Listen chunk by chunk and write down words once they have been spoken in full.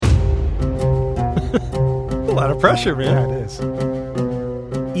A lot of pressure, man. Yeah, it is.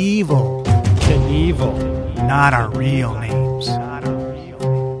 Evil. Knievel. Not our real names.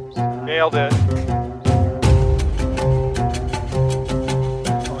 Nailed it.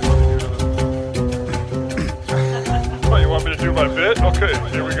 Oh, you want me to do my bit? Okay,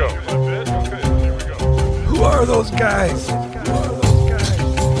 here we go. Who are those guys?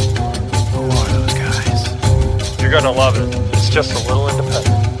 You're gonna love it. It's just a little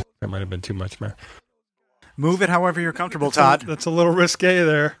independent. That might have been too much, man. Move it however you're comfortable, Todd. That's a little risque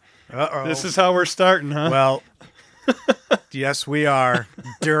there. Uh-oh. This is how we're starting, huh? Well, yes, we are.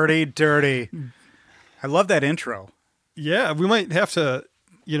 Dirty, dirty. I love that intro. Yeah, we might have to,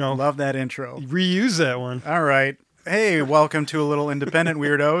 Love that intro. reuse that one. All right. Hey, welcome to a Little Independent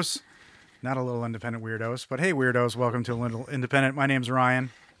Weirdos. Not a Little Independent Weirdos, but hey, Weirdos, welcome to a Little Independent. My name's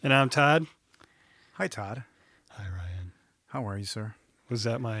Ryan. And I'm Todd. Hi, Todd. Hi, Ryan. How are you, sir? Was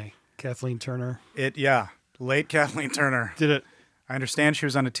that my Kathleen Turner? Late Kathleen Turner. Did it? I understand she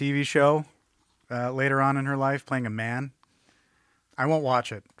was on a TV show later on in her life playing a man. I won't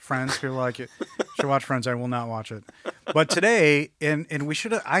watch it. Friends, people like it. Should watch Friends. I will not watch it. But today, and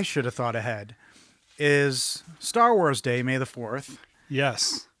I should have thought ahead, is Star Wars Day, May the 4th.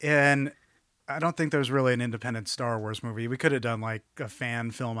 Yes. And I don't think there's really an independent Star Wars movie. We could have done like a fan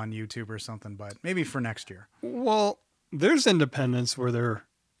film on YouTube or something, but maybe for next year. Well, there's independents where they're,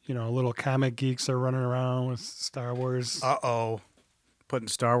 little comic geeks are running around with Star Wars. Uh-oh. Putting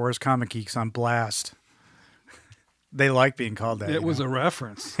Star Wars comic geeks on blast. They like being called that. It was a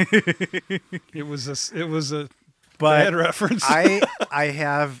reference. It was a bad reference. I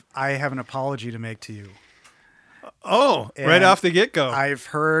have an apology to make to you. Oh, And right off the get-go. I've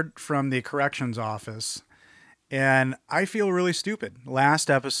heard from the corrections office, and I feel really stupid. Last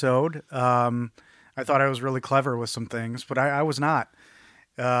episode, I thought I was really clever with some things, but I was not.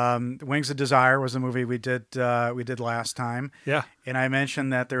 Wings of Desire was a movie we did last time. Yeah. And I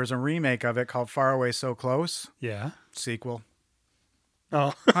mentioned that there's a remake of it called Far Away So Close. Yeah. Sequel.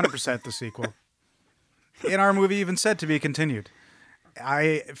 Oh. 100% the sequel. And our movie even said to be continued.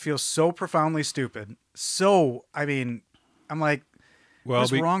 I feel so profoundly stupid. I'm like,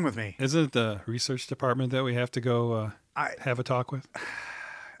 what's wrong with me? Isn't it the research department that we have to go have a talk with?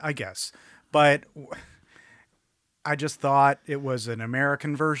 I guess. But I just thought it was an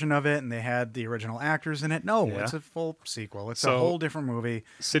American version of it, and they had the original actors in it. No, Yeah. It's a full sequel. It's a whole different movie.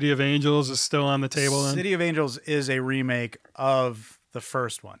 City of Angels is still on the table then? City of Angels is a remake of the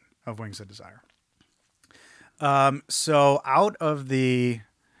first one of Wings of Desire. So out of the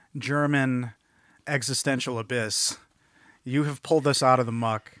German existential abyss, you have pulled us out of the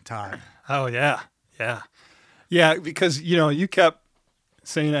muck, Todd. Oh, yeah. Yeah. Yeah, because, you kept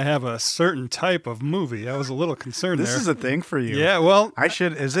saying I have a certain type of movie. I was a little concerned This there. is a thing for you. Yeah, well.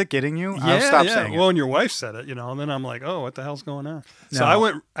 Is it getting you? Yeah, I'll stop saying it. Well, and your wife said it, and then I'm like, oh, what the hell's going on? No.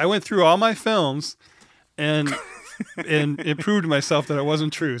 So I went through all my films and it proved to myself that it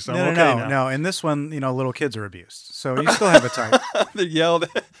wasn't true. So I'm okay now. No. In this one, little kids are abused. So you still have a type. They yelled.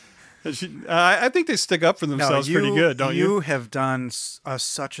 I think they stick up for themselves pretty good, don't you? You have done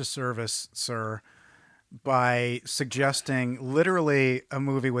such a service, sir, by suggesting literally a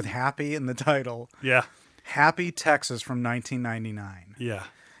movie with Happy in the title. Yeah. Happy, Texas from 1999. Yeah.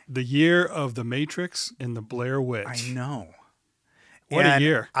 The year of The Matrix and The Blair Witch. I know. What a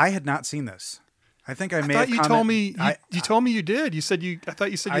year. I had not seen this. I think I may thought have you told me you told me you did. I thought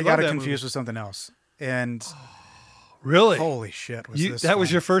you said you I loved got that it confused movie. with something else. And Really? holy shit, was this that was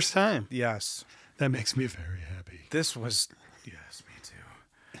fun. your first time. Yes. That makes me very happy. This was, yes, me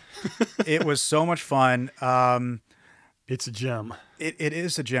too. It was so much fun. It's a gem. It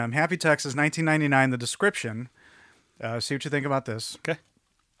is a gem. Happy Texas, 1999. The description. See what you think about this. Okay.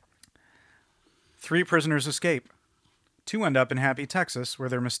 3 prisoners escape. 2 end up in Happy Texas, where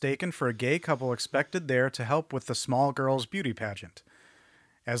they're mistaken for a gay couple expected there to help with the small girl's beauty pageant.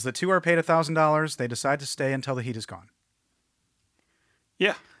 As the 2 are paid $1,000, they decide to stay until the heat is gone.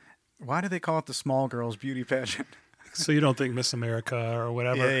 Yeah. Why do they call it the small girl's beauty pageant? So you don't think Miss America or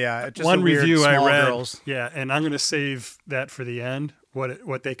whatever? Yeah. Just One a weird review I small read. Girls. Yeah, and I'm going to save that for the end.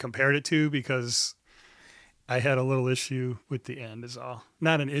 What they compared it to, because I had a little issue with the end. Is all.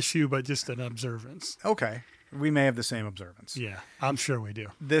 Not an issue, but just an observance. Okay. We may have the same observance. Yeah, I'm sure we do.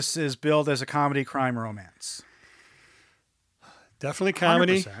 This is billed as a comedy, crime, romance. Definitely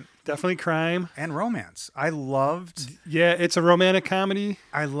comedy. 100%. Definitely crime. And romance. I loved it's a romantic comedy.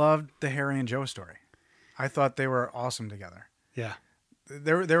 the Harry and Joe story. I thought they were awesome together. Yeah.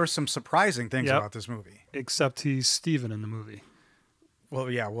 There were some surprising things about this movie. Except he's Steven in the movie.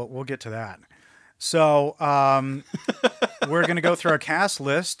 Well, yeah, we'll get to that. So we're going to go through our cast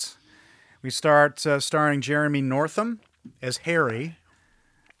list. We start starring Jeremy Northam as Harry.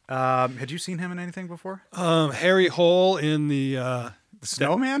 Had you seen him in anything before? Harry Hole in the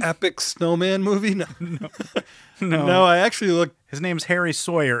Snowman? epic snowman movie. No. No. No, I actually looked. His name's Harry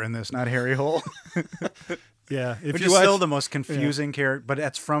Sawyer in this, not Harry Hole. Yeah, if Which you is watch, still the most confusing character, but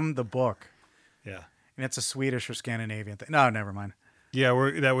that's from the book. yeah, And it's a Swedish or Scandinavian thing. No, never mind. yeah,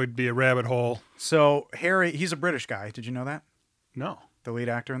 that would be a rabbit hole. So Harry, he's a British guy. Did you know that? No, The lead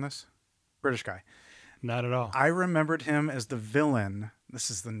actor in this? British guy. not at all. I remembered him as the villain. This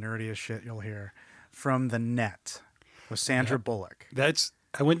is the nerdiest shit you'll hear. From The Net with Sandra Bullock.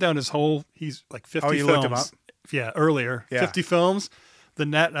 I went down his whole. He's like 50 Oh, you films. looked him up? Yeah, earlier. Yeah. 50 films. The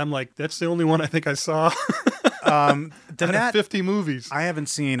Net. I'm like, that's the only one I think I saw. The Out of Net, 50 movies. I haven't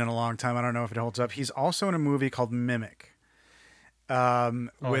seen in a long time. I don't know if it holds up. He's also in a movie called Mimic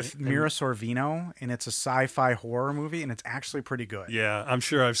with Mira Sorvino, and it's a sci-fi horror movie, and it's actually pretty good. Yeah, I'm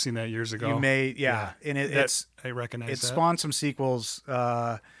sure I've seen that years ago. You may, yeah. And I recognize it that. spawned some sequels,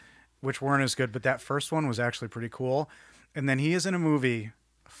 which weren't as good, but that first one was actually pretty cool. And then he is in a movie,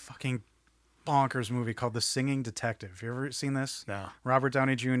 a fucking bonkers movie called The Singing Detective. You ever seen this? No. Robert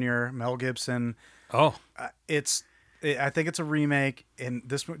Downey Jr., Mel Gibson. Oh, I think it's a remake. And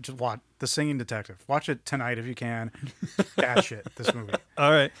just watch The Singing Detective. Watch it tonight if you can. Bad shit. This movie.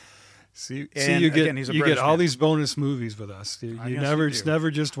 all right. See, And you get again, he's a you British get all man. these bonus movies with us. You guess never, you it's do.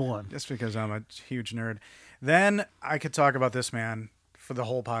 never just one. Just because I'm a huge nerd. Then I could talk about this man for the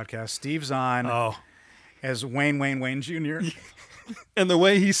whole podcast. Steve Zahn Oh, as Wayne Jr. and the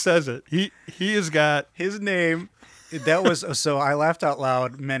way he says it, he has got. His name, that was so I laughed out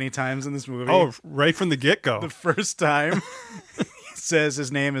loud many times in this movie. Oh, right from the get go. The first time he says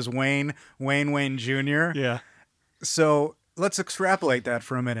his name is Wayne Jr. Yeah, So let's extrapolate that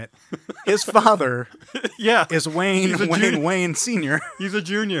for a minute. His father yeah. is Wayne Sr. He's a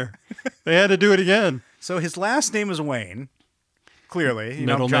junior. They had to do it again. So his last name is Wayne. Clearly,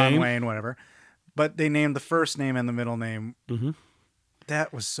 Middle John name. Wayne, whatever. But they named the first name and the middle name. Mm-hmm.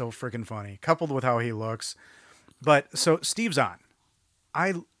 That was so freaking funny, coupled with how he looks. But so Steve Zahn,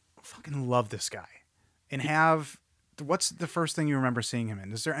 I fucking love this guy. And what's the first thing you remember seeing him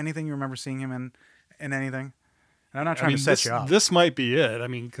in? Is there anything you remember seeing him in anything? And I'm not trying to set you up. This might be it. I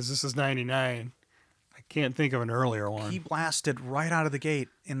mean, because this is 99. I can't think of an earlier one. He blasted right out of the gate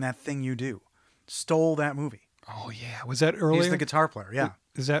in That Thing You Do. Stole that movie. Oh, yeah. Was that earlier? He's the guitar player, yeah.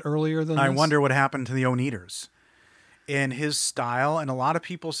 Is that earlier than I this? wonder what happened to the Oneaters. In his style, and a lot of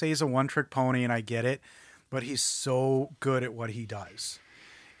people say he's a one-trick pony, and I get it, but he's so good at what he does.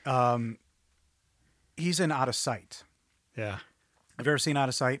 He's in Out of Sight. Yeah. Have you ever seen Out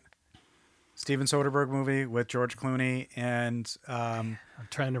of Sight? Steven Soderbergh movie with George Clooney and I'm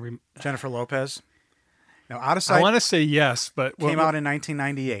trying to Jennifer Lopez. Now, Out of Sight I want to say yes, but came out in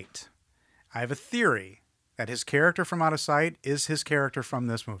 1998. I have a theory that his character from Out of Sight is his character from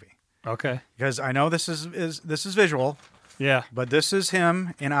this movie. Okay. Because I know this is visual, Yeah. but this is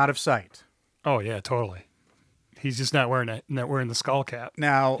him in Out of Sight. Oh, yeah, totally. He's just not wearing the skull cap.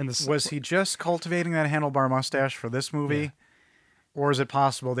 Now, And the- was he just cultivating that handlebar mustache for this movie? Yeah. Or is it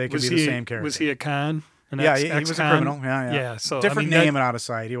possible they could Was be he the same character? Was he a con? Yeah, he was a criminal. Yeah. Yeah. So Different I mean, name in Out of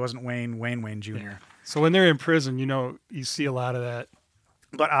Sight. He wasn't Wayne Jr. Yeah. So when they're in prison, you see a lot of that.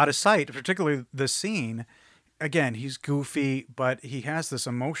 But Out of Sight, particularly the scene, again, he's goofy, but he has this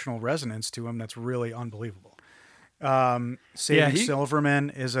emotional resonance to him that's really unbelievable. Saving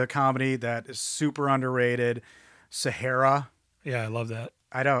Silverman is a comedy that is super underrated. Sahara, Yeah, I love that.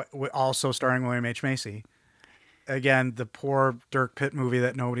 also starring William H. Macy. Again, the poor Dirk Pitt movie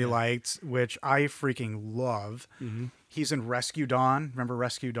that nobody liked, which I freaking love. Mm-hmm. He's in Rescue Dawn. Remember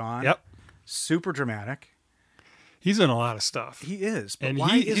Rescue Dawn? Yep. Super dramatic. He's in a lot of stuff. He is. But And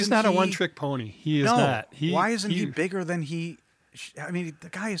why he's isn't not a he- one-trick pony. He is No. not. Why isn't he bigger than he... I mean, the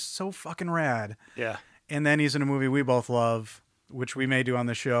guy is so fucking rad. Yeah. And then he's in a movie we both love, which we may do on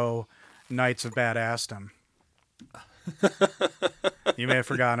the show, Knights of Badassdom. You may have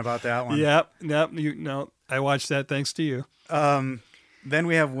forgotten about that one. Yep. I watched that thanks to you. Then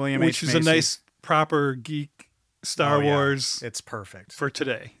we have William Which H. is Macy. a nice, proper geek Star Oh, yeah. Wars It's perfect. for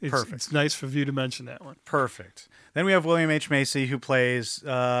today. Perfect. It's nice of you to mention that one. Perfect. Then we have William H. Macy, who plays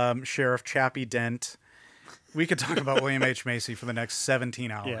Sheriff Chappie Dent. We could talk about William H. Macy for the next 17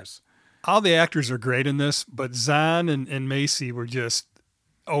 hours. All the actors are great in this, but Zahn and Macy were just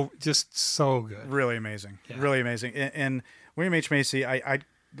so good. Really amazing. Yeah. Really amazing. And William H. Macy,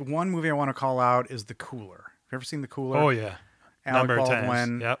 the one movie I want to call out is The Cooler. Have you ever seen The Cooler? Oh, yeah. Alec Number of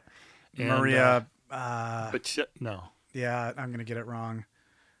Baldwin, times. Yep. And, Maria. no. Yeah, I'm going to get it wrong.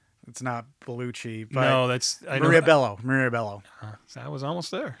 It's not Bellucci. But No, that's... I know- Maria Bello. Maria Bello. I was almost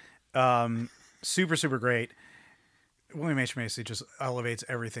there. Super, super great. William H. Macy just elevates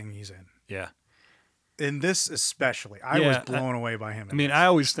everything he's in. Yeah. In this especially, I was blown away by him. I mean, I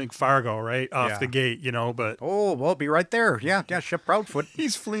always think Fargo, right? Off Yeah. the gate, you know, but... Oh, well, be right there. Yeah, Shep Proudfoot.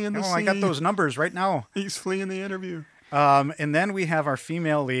 He's fleeing the scene. I got those numbers right now. He's fleeing the interview. And then we have our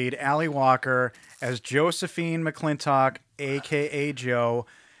female lead, Allie Walker, as Josephine McClintock, a.k.a. Jo.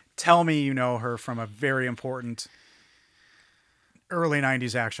 Tell me you know her from a very important early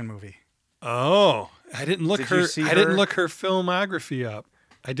 90s action movie. Oh, I didn't look Did you see I didn't her? look her filmography up.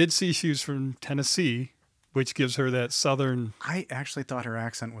 I did see she was from Tennessee, which gives her that southern... I actually thought her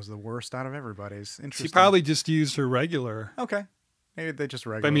accent was the worst out of everybody's. Interesting. She probably just used her regular... Okay. Maybe they just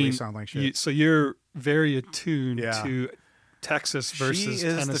I regularly mean, sound like shit. so you're very attuned Yeah. to Texas versus She is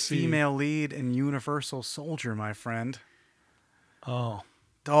Tennessee. the female lead in Universal Soldier, my friend. Oh,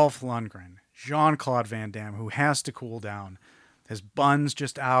 Dolph Lundgren, Jean-Claude Van Damme, who has to cool down. His bun's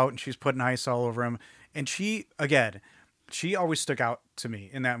just out, and she's putting ice all over him. And she always stuck out to me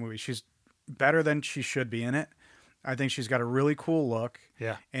in that movie. She's better than she should be in it. I think she's got a really cool look.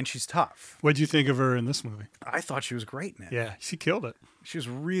 yeah. And she's tough. What'd you think of her in this movie? I thought she was great in it. Yeah, she killed it. She was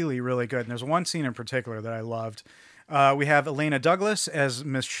really, really good. And there's one scene in particular that I loved. We have Elena Douglas as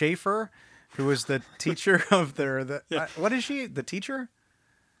Miss Schaefer, who is the teacher of Yeah. what is she? The teacher?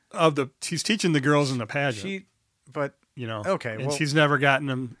 She's teaching the girls in the pageant. You know. Okay, And well- she's never gotten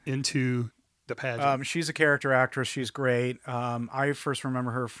them into the pageant. She's a character actress. She's great. I first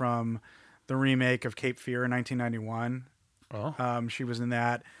remember her from the remake of Cape Fear in 1991. Oh. She was in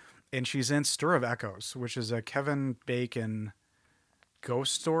that. And she's in Stir of Echoes, which is a Kevin Bacon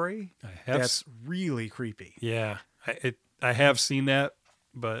ghost story. That's really creepy. Yeah. I have seen that,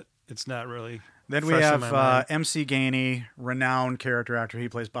 but it's not really... Then we fresh in have my mind. MC Gainey, renowned character actor. He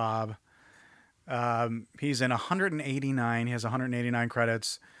plays Bob. He's in 189. He has 189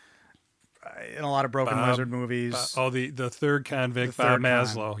 credits in a lot of Broken Lizard movies. The third convict, The Bob third con.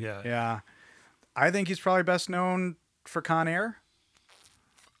 Maslow. Yeah. Yeah. I think he's probably best known for Con Air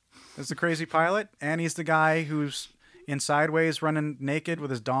as the crazy pilot. And he's the guy who's in Sideways running naked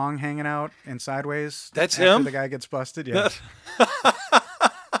with his dong hanging out in Sideways. That's after him? the guy gets busted. Yeah.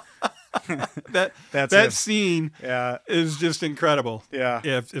 That's that him. scene Yeah. is just incredible. Yeah.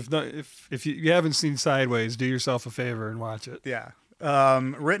 If you haven't seen Sideways, do yourself a favor and watch it. Yeah.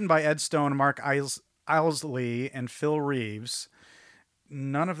 Written by Ed Stone, Mark Ilesley, and Phil Reeves.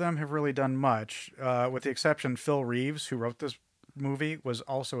 None of them have really done much, with the exception Phil Reeves, who wrote this movie, was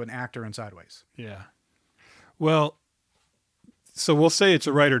also an actor in Sideways. Yeah. Well, so we'll say it's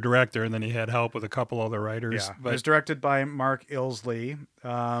a writer-director, and then he had help with a couple other writers. Yeah. It But was directed by Mark Ilesley.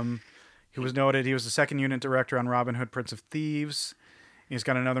 He was noted. He was the second unit director on Robin Hood, Prince of Thieves. He's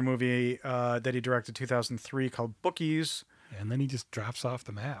got another movie that he directed 2003 called Bookies, and then he just drops off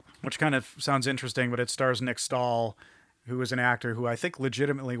the map. which kind of sounds interesting, but it stars Nick Stahl, who is an actor who I think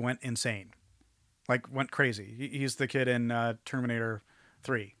legitimately went insane. Like, went crazy. He's the kid in Terminator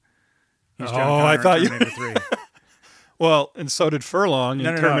 3. He's John Connor I in thought you... Terminator 3. Well, and so did Furlong in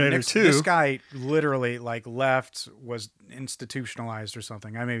Terminator Nick, 2. This guy literally left, was institutionalized or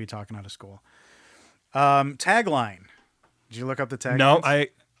something. I may be talking out of school. Tagline. Did you look up the tagline? No, I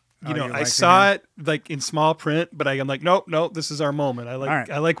you I like saw it in small print, but I'm like, nope, this is our moment. All right.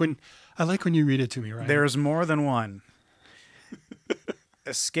 I like when you read it to me, right? There's more than one.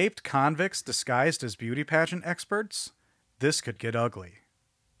 Escaped convicts disguised as beauty pageant experts. This could get ugly.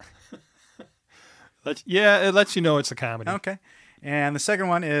 It lets you know it's a comedy. Okay. And the second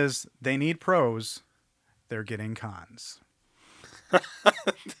one is they need pros. They're getting cons.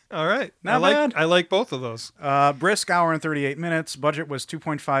 All right. Not bad. I like both of those. Brisk hour and 38 minutes. Budget was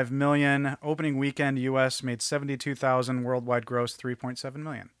 $2.5 million. Opening weekend U.S. made $72,000. Worldwide gross $3.7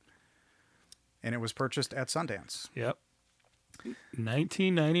 million. And it was purchased at Sundance. Yep.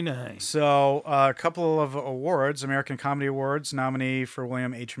 1999. So a couple of awards. American Comedy Awards nominee for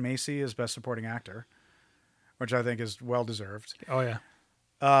William H. Macy as Best Supporting Actor, which I think is well-deserved. Oh, yeah.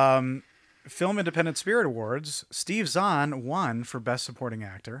 Film Independent Spirit Awards. Steve Zahn won for Best Supporting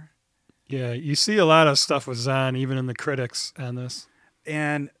Actor. Yeah, you see a lot of stuff with Zahn, even in the critics on this.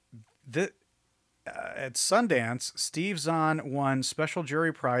 And at Sundance, Steve Zahn won Special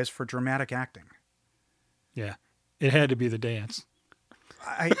Jury Prize for Dramatic Acting. Yeah. It had to be the dance.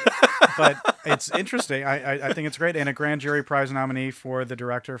 But it's interesting. I think it's great. And a Grand Jury Prize nominee for the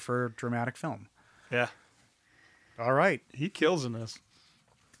director for dramatic film. Yeah. All right. He kills in this.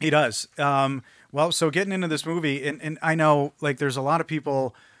 He does. Well, so getting into this movie, and I know there's a lot of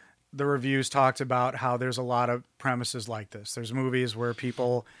people, the reviews talked about how there's a lot of premises like this. There's movies where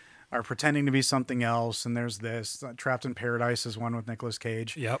people are pretending to be something else, and there's this. Trapped in Paradise is one with Nicolas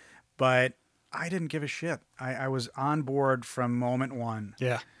Cage. Yep. But I didn't give a shit. I was on board from moment one.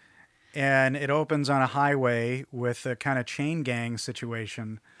 Yeah. And it opens on a highway with a kind of chain gang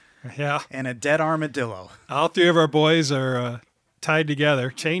situation Yeah. and a dead armadillo. All three of our boys are tied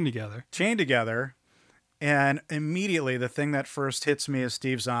together, chained together. And immediately the thing that first hits me is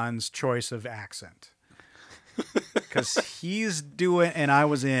Steve Zahn's choice of accent. Because he's doing, and I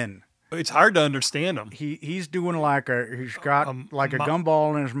was in. It's hard to understand him. He's doing he's got like a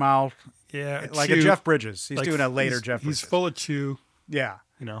gumball in his mouth. Yeah. Like chew. a Jeff Bridges. He's Like, doing a later Jeff Bridges. He's full of chew, Yeah.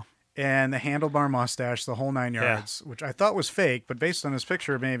 you know. And the handlebar mustache, the whole 9 yards, which I thought was fake, but based on his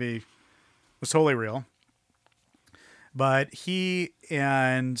picture, maybe was totally real. But he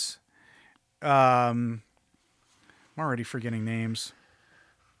and, I'm already forgetting names.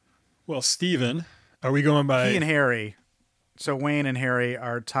 Well, Steven, are we going by... He and Harry. So Wayne and Harry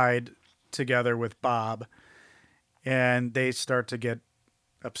are tied together with Bob, and they start to get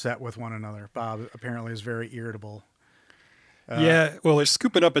upset with one another. Bob apparently is very irritable. yeah, well, they're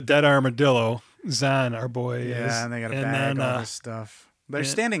scooping up a dead armadillo. Zahn, our boy, is. Yeah, and they got to bag all this stuff. They're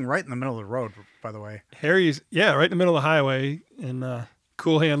standing right in the middle of the road, by the way. Harry's, right in the middle of the highway in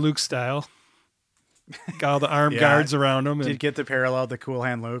Cool Hand Luke style. Got all the armed guards around him. Did you get the parallel to Cool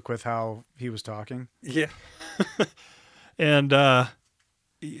Hand Luke with how he was talking? Yeah. And I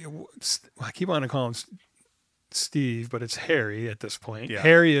keep on to call him Steve, but it's Harry at this point. Yeah.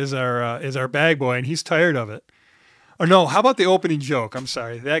 Harry is our bag boy, and he's tired of it. Or no, how about the opening joke? I'm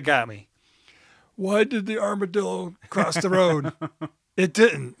sorry, that got me. Why did the armadillo cross the road? It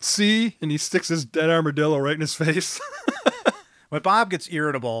didn't. See? And he sticks his dead armadillo right in his face. When Bob gets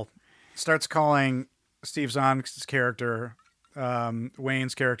irritable, starts calling Steve Zahn's character,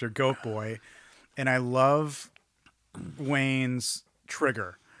 Wayne's character, Goat Boy, and I love Wayne's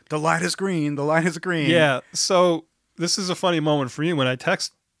trigger. The light is green. The light is green. Yeah. So this is a funny moment for you. When I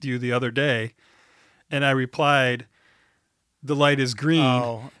texted you the other day, and I replied, "The light is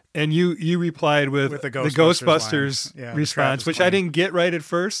green," and you replied with the Ghostbusters response, which I didn't get right at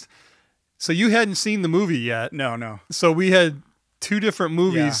first. So you hadn't seen the movie yet. No. So we had two different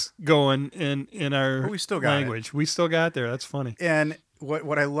movies going in our we still got language. We still got there. That's funny. And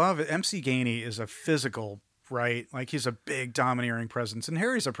what I love, MC Gainey is a physical, right? Like he's a big domineering presence. And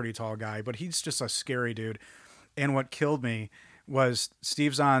Harry's a pretty tall guy, but he's just a scary dude. And what killed me was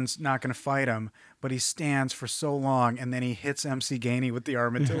Steve Zahn's not going to fight him, but he stands for so long and then he hits MC Gainey with the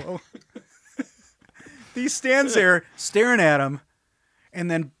armadillo. He stands there staring at him and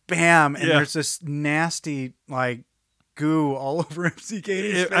then bam, and there's this nasty like goo all over MC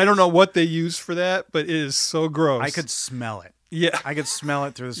Gainey's face. I don't know what they use for that, but it is so gross. I could smell it. Yeah. I could smell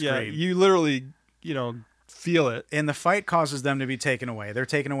it through the screen. Yeah, you literally, feel it. And the fight causes them to be taken away. They're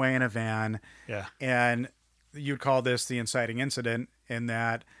taken away in a van. Yeah. And you'd call this the inciting incident in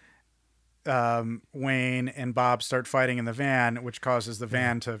that Wayne and Bob start fighting in the van, which causes the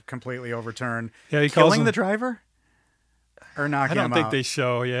van to completely overturn. Yeah, killing the driver? Or knocking him out? I don't think they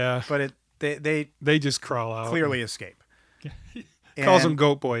show, But they just crawl out. Clearly escape. Calls him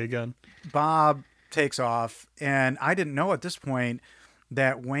Goat Boy again. Bob takes off, and I didn't know at this point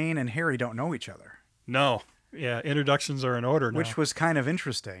that Wayne and Harry don't know each other. No. Yeah, introductions are in order now. Which was kind of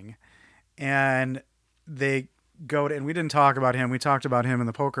interesting. And they go to, and we didn't talk about him. We talked about him in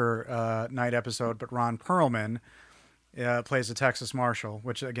the poker night episode, but Ron Pearlman plays the Texas Marshal,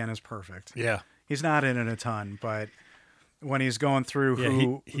 which again is perfect. Yeah. He's not in it a ton, but when he's going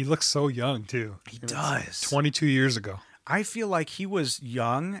through he looks so young too. He does. 22 years ago. I feel like he was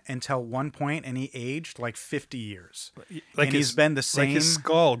young until one point, and he aged like 50 years. Like and he's been the same. Like his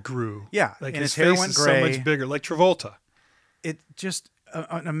skull grew. Yeah, like and his hair face went is gray. so much bigger, like Travolta. It just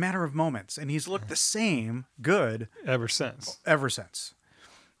a matter of moments, and he's looked the same good ever since.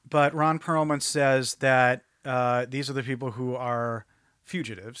 But Ron Perlman says that these are the people who are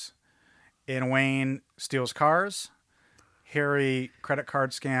fugitives, and Wayne steals cars. Harry credit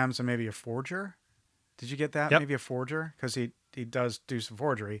card scams and maybe a forger. Did you get that? Yep. Maybe a forger, because he does do some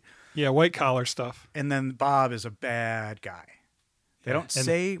forgery. Yeah, white collar stuff. And then Bob is a bad guy. They don't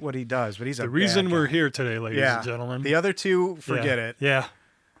say what he does, but he's a bad guy. The reason we're here today, ladies and gentlemen. The other two, forget it. Yeah.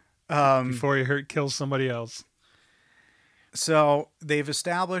 Before you kills somebody else. So they've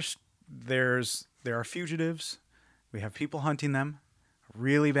established there are fugitives. We have people hunting them. A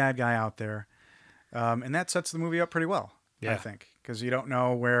really bad guy out there. And that sets the movie up pretty well, I think. Because you don't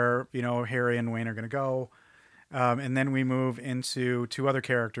know where, Harry and Wayne are going to go. And then we move into two other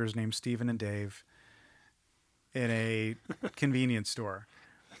characters named Stephen and Dave in a convenience store.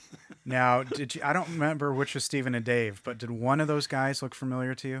 Now, I don't remember which was Stephen and Dave, but did one of those guys look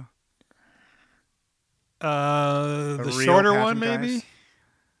familiar to you? The shorter one, maybe? Guys?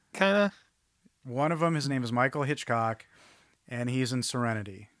 kind of? One of them, his name is Michael Hitchcock, and he's in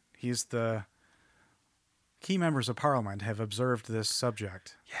Serenity. He's the key members of Parliament have observed this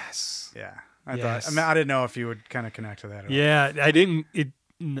subject. Yes. Yeah. I didn't know if you would kind of connect to that. Yeah, I didn't.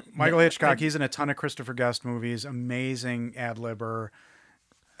 Michael Hitchcock, he's in a ton of Christopher Guest movies, amazing ad-libber.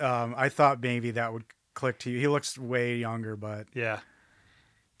 I thought maybe that would click to you. He looks way younger, but... Yeah.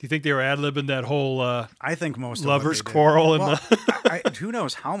 Do you think they were ad-libbing that whole I think most lovers quarrel? Who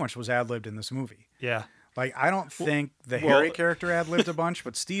knows how much was ad-libbed in this movie? Yeah. Like, I don't think the Harry character ad-libbed a bunch,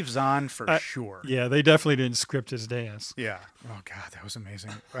 but Steve Zahn for sure. Yeah, they definitely didn't script his dance. Yeah. Oh, God, that was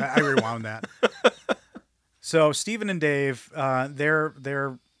amazing. I rewound that. So, Stephen and Dave,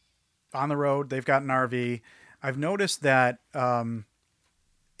 they're on the road. They've got an RV. I've noticed that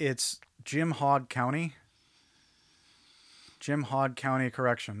it's Jim Hogg County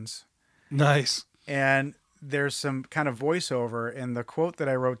Corrections. Nice. And there's some kind of voiceover, and the quote that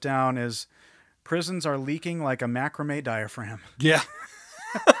I wrote down is, "Prisons are leaking like a macrame diaphragm." Yeah.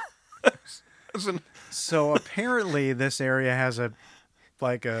 So apparently this area has a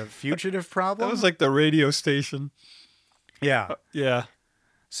fugitive problem. That was like the radio station. Yeah. Yeah.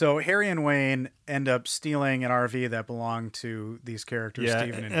 So Harry and Wayne end up stealing an RV that belonged to these characters, yeah,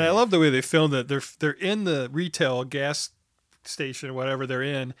 Stephen and I love the way they filmed it. They're in the retail gas station or whatever they're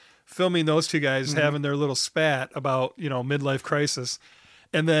in, filming those two guys having their little spat about, midlife crisis.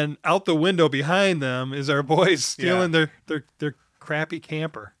 And then out the window behind them is our boys stealing their crappy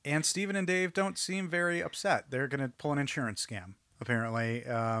camper. And Stephen and Dave don't seem very upset. They're going to pull an insurance scam, apparently.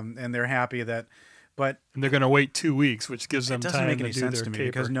 And they're happy that... And they're going to wait 2 weeks, which gives them time to do their caper. It doesn't make any sense to me,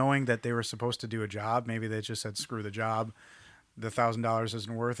 because knowing that they were supposed to do a job, maybe they just said, screw the job. The $1,000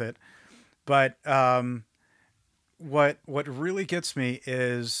 isn't worth it. But what really gets me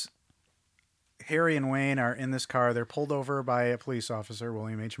is Harry and Wayne are in this car. They're pulled over by a police officer,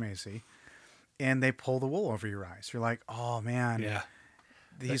 William H. Macy, and they pull the wool over your eyes. You're like, oh, man. Yeah.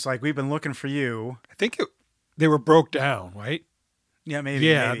 He's like, we've been looking for you. I think they were broke down, right? Yeah, maybe.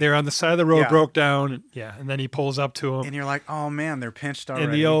 Yeah, maybe. they're on the side of the road, broke down. Yeah, and then he pulls up to him. And you're like, oh, man, they're pinched already.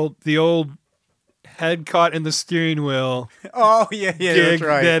 And the old head caught in the steering wheel. Oh, yeah, that's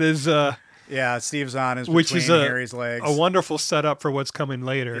right. That is... yeah, Steve Zahn is between Harry's legs. A wonderful setup for what's coming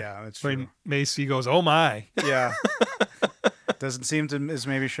later. Yeah, that's true. When Macy goes, oh, my. Yeah. Doesn't seem as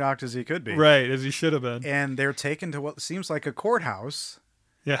maybe shocked as he could be. Right, as he should have been. And they're taken to what seems like a courthouse.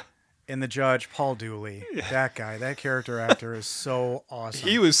 Yeah. And the judge, Paul Dooley, that guy, that character actor is so awesome.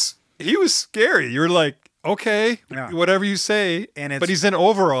 He was scary. You're like, okay, whatever you say. But he's in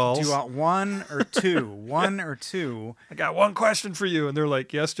overalls. Do you want one or two? One or two? I got one question for you. And they're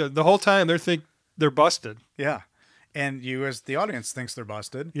like, yes, Judge. The whole time they're busted. Yeah. And you as the audience thinks they're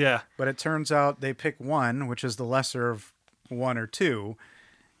busted. Yeah. But it turns out they pick one, which is the lesser of one or two.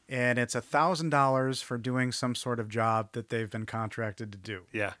 And it's $1,000 for doing some sort of job that they've been contracted to do.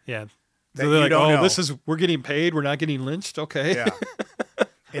 Yeah, yeah. So they're like, we're getting paid. We're not getting lynched. Okay. Yeah.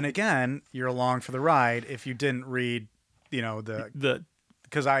 And again, you're along for the ride if you didn't read,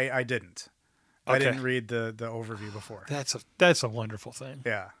 because I didn't. Okay. I didn't read the overview before. That's a wonderful thing.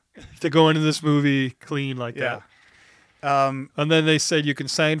 Yeah. To go into this movie clean like that. And then they said you can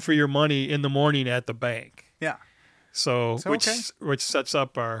sign for your money in the morning at the bank. Yeah. So which sets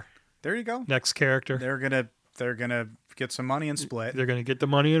up our next character. They're gonna get some money and split. They're gonna get the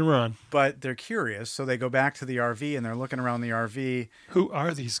money and run. But they're curious, so they go back to the RV and they're looking around the RV. Who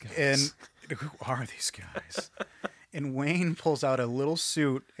are these guys? And Wayne pulls out a little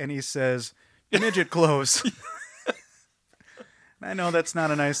suit and he says, "Midget clothes." I know that's not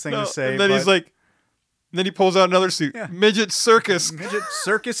a nice thing to say. And then he's like, then he pulls out another suit. Yeah. Midget circus. Midget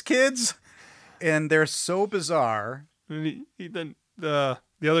circus kids. And they're so bizarre. And then the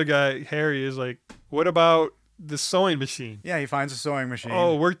other guy, Harry, is like, what about the sewing machine? Yeah, he finds a sewing machine.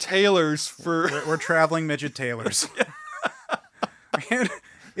 Oh, we're tailors for... We're traveling midget tailors. And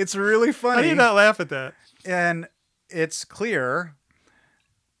it's really funny. How do you not laugh at that? And it's clear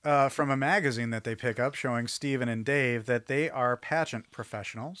from a magazine that they pick up showing Stephen and Dave that they are pageant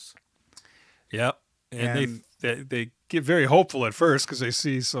professionals. Yep. And they get very hopeful at first because they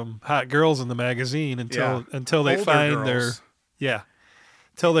see some hot girls in the magazine until they find their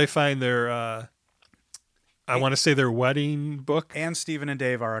I want to say their wedding book. And Stephen and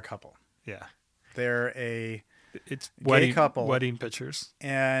Dave are a couple. Yeah. They're a wedding couple. Wedding pictures.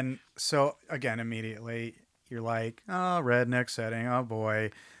 And so again, immediately you're like, oh, redneck setting. Oh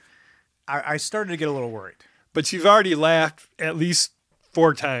boy. I started to get a little worried. But you've already laughed at least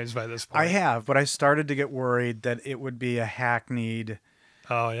 4 times by this point. I have, but I started to get worried that it would be a hackneyed,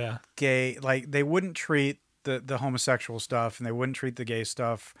 oh yeah, gay. Like they wouldn't treat the homosexual stuff, and they wouldn't treat the gay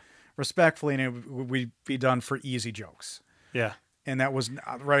stuff respectfully, and we'd be done for easy jokes. Yeah. And that was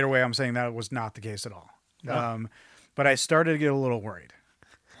right away. I'm saying that was not the case at all. No. But I started to get a little worried.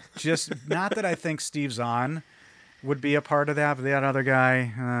 Just not that I think Steve Zahn would be a part of that, but that other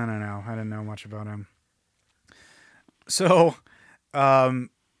guy, I don't know. I didn't know much about him. So, the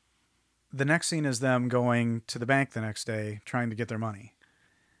next scene is them going to the bank the next day, trying to get their money.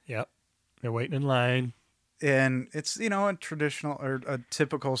 Yep. They're waiting in line. And it's, a traditional or a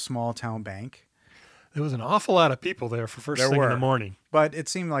typical small town bank. There was an awful lot of people there for first thing in the morning. But it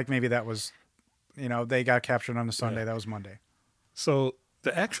seemed like maybe that was, they got captured on a Sunday. Yeah. That was Monday. So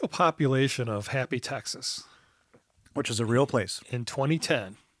the actual population of Happy, Texas, which is a real place, in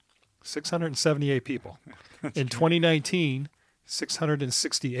 2010, 678 people. In 2019,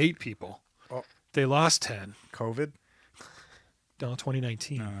 668 people. Oh. They lost 10. COVID? No,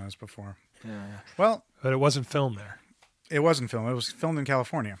 2019. No, that was before. Yeah. Well, but it wasn't filmed there. It wasn't filmed. It was filmed in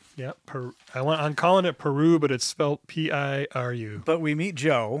California. Yeah, I'm calling it Peru, but it's spelled Piru. But we meet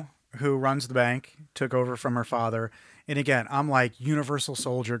Joe, who runs the bank, took over from her father. And again, I'm like, Universal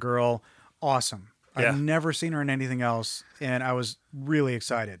Soldier girl, awesome. Yeah. I've never seen her in anything else, and I was really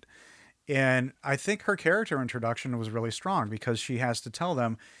excited. And I think her character introduction was really strong because she has to tell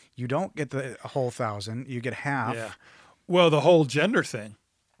them, you don't get the whole 1,000, you get half. Yeah. Well, the whole gender thing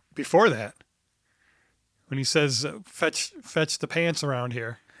before that. When he says, fetch the pants around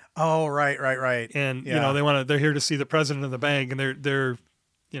here. Oh, right. And, they're here to see the president of the bank, and they're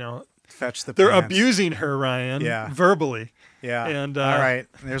fetch the they're pants. Abusing her, Ryan, verbally. Yeah. And all right,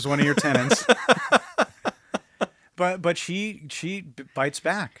 there's one of your tenants. But she bites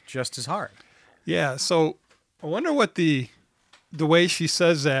back just as hard. Yeah, so I wonder what the way she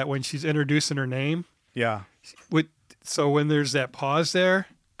says that when she's introducing her name. Yeah. So when there's that pause there,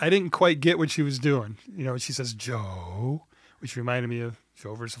 I didn't quite get what she was doing. She says Joe, which reminded me of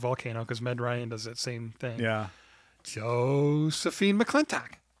Joe versus Volcano because Meg Ryan does that same thing. Yeah. Josephine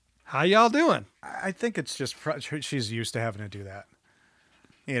McClintock. How y'all doing? I think it's just she's used to having to do that.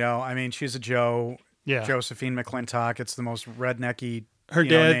 She's a Joe. Yeah. Josephine McClintock. It's the most rednecky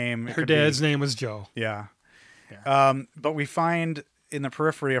name. Her dad's name was Joe. Yeah. But we find in the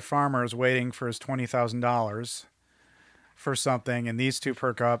periphery a farmer is waiting for his $20,000 for something, and these two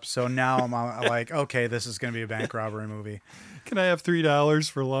perk up. So now I'm like, okay, this is going to be a bank robbery movie. Can I have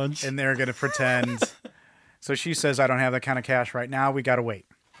 $3 for lunch? And they're going to pretend. So she says, I don't have that kind of cash right now. We got to wait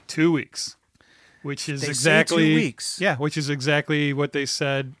 2 weeks, which is they exactly say 2 weeks. Yeah, which is exactly what they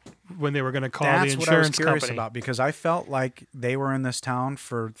said when they were going to call the insurance company. That's what I was curious about because I felt like they were in this town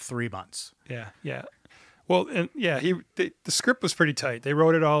for 3 months. Yeah. Well, and the script was pretty tight. They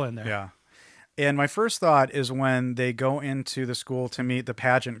wrote it all in there. Yeah. And my first thought is when they go into the school to meet the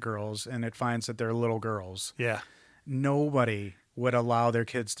pageant girls and it finds that they're little girls. Yeah. Nobody would allow their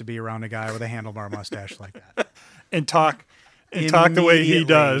kids to be around a guy with a handlebar mustache like that. And talk the way he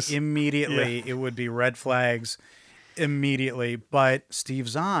does. Immediately, it would be red flags immediately. But Steve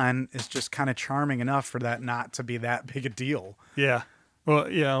Zahn is just kind of charming enough for that not to be that big a deal. Yeah.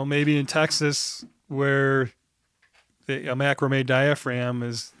 Well, maybe in Texas where a macrame diaphragm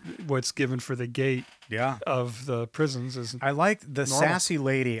is what's given for the gate of the prisons. I like the normal. sassy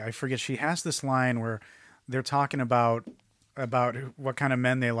lady. I forget. She has this line where they're talking about what kind of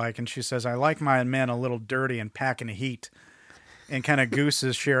men they like. And she says, I like my men a little dirty and packing heat. And kind of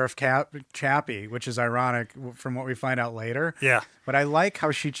gooses Sheriff Chappie, which is ironic from what we find out later. Yeah. But I like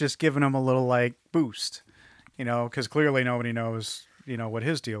how she's just giving him a little boost, because clearly nobody knows, what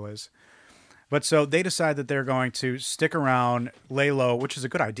his deal is. But so they decide that they're going to stick around, lay low, which is a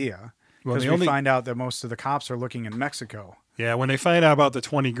good idea. Because we find out that most of the cops are looking in Mexico. Yeah, when they find out about the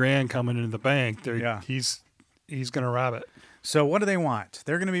 $20,000 coming into the bank, he's going to rob it. So what do they want?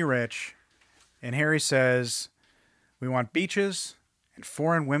 They're going to be rich. And Harry says, we want beaches and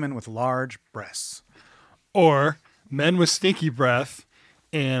foreign women with large breasts. Or men with stinky breath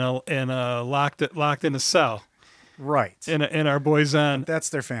and locked in a cell. Right. And our boy Zahn. That's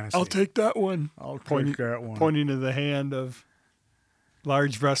their fantasy. I'll take that one. Take that one. Pointing to the hand of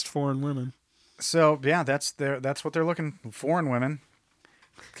large breast foreign women. So, yeah, that's what they're looking for. Foreign women.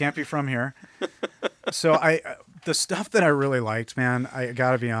 Can't be from here. So the stuff that I really liked, man, I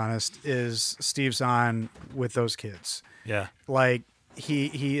got to be honest, is Steve Zahn with those kids. Yeah. Like,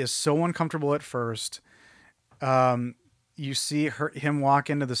 he is so uncomfortable at first. You see him walk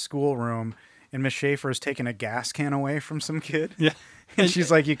into the schoolroom, and Miss Schaefer is taking a gas can away from some kid. Yeah. And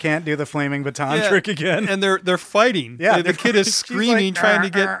she's like, you can't do the flaming baton trick again. And they're fighting. Yeah. The kid is screaming, trying to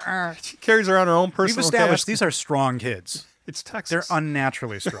get... She carries around her own personal We've established these are strong kids. It's Texas. They're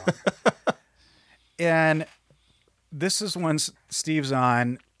unnaturally strong. And this is when Steve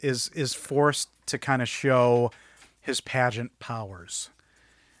Zahn is forced to kind of show his pageant powers.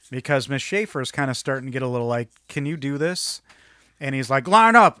 Because Miss Schaefer is kind of starting to get a little like, can you do this? And he's like,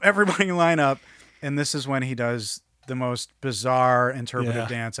 line up, everybody line up. And this is when he does the most bizarre interpretive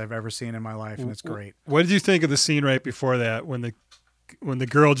dance I've ever seen in my life, and it's great. What did you think of the scene right before that when the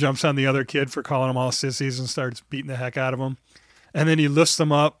girl jumps on the other kid for calling them all sissies and starts beating the heck out of them? And then he lifts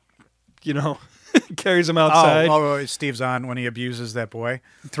them up, carries them outside. Oh, Steve Zahn, when he abuses that boy.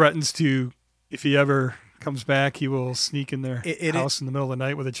 Threatens to, if he ever comes back, he will sneak in their house in the middle of the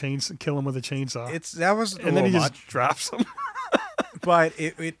night with a chainsaw, kill him with a chainsaw. That was and then he just drops them. But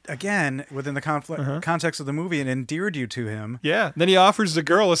it again, within the context of the movie, it endeared you to him. Yeah. And then he offers the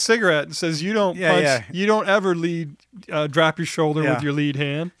girl a cigarette and says, "You don't punch. Yeah. You don't ever drop your shoulder with your lead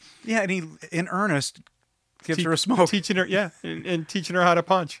hand." Yeah, and he, in earnest, gives her a smoke, teaching her, and teaching her how to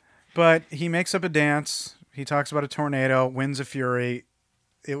punch. But he makes up a dance. He talks about a tornado, winds of fury.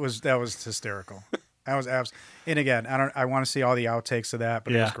 That was hysterical. That was and again, I want to see all the outtakes of that,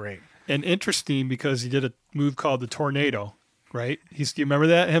 but it was great and interesting because he did a move called the tornado. Right? Do you remember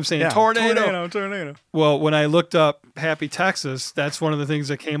that? Him saying, tornado. Well, when I looked up Happy Texas, that's one of the things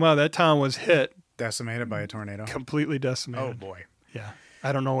that came out. That town was hit. Decimated by a tornado. Completely decimated. Oh, boy. Yeah.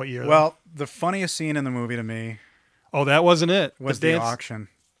 I don't know what year. Well, the funniest scene in the movie to me. Oh, that wasn't it. Was the auction.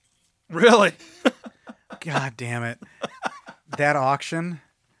 Really? God damn it. That auction.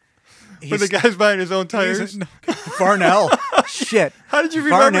 Where the guy's buying his own tires? Farnell. Shit. How did you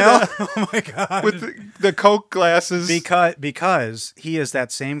remember that? Oh, my God. With the Coke glasses. Because he is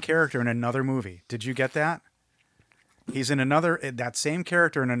that same character in another movie. Did you get that? He's in that same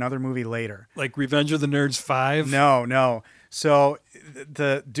character in another movie later. Like Revenge of the Nerds 5? No. So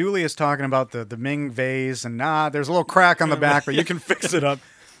the Dooley is talking about the Ming vase, and there's a little crack on the back, but you can fix it up.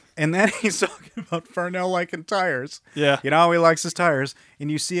 And then he's talking about Farnell liking tires. Yeah. He likes his tires. And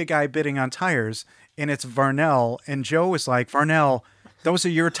you see a guy bidding on tires, and it's Varnell. And Joe is like, Varnell, those are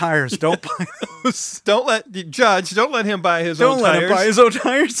your tires. Don't buy those. Don't let him buy his own tires. Don't let him buy his own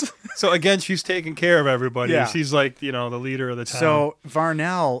tires. So again, she's taking care of everybody. Yeah. She's like, the leader of the town. So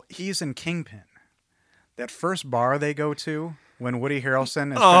Varnell, he's in Kingpin. That first bar they go to when Woody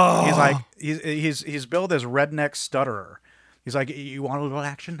Harrelson he's like, he's billed as redneck stutterer. He's like, you want a little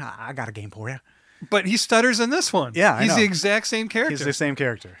action? I got a game for you. But he stutters in this one. Yeah, he's the exact same character. He's the same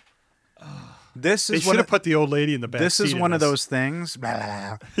character. They should have put the old lady in the back. This is one of those things.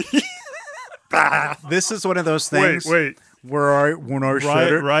 This is one of those things. Wait. When I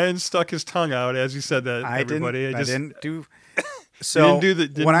said it, Ryan stuck his tongue out as he said that. I didn't do. So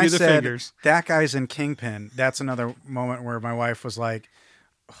when I said fingers. That guy's in Kingpin, that's another moment where my wife was like,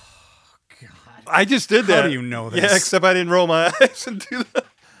 I just did that. How do you know this? Yeah, except I didn't roll my eyes and do that.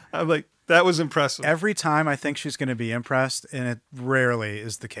 I'm like, that was impressive. Every time I think she's going to be impressed, and it rarely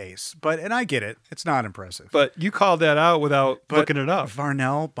is the case. And I get it. It's not impressive. But you called that out without looking it up.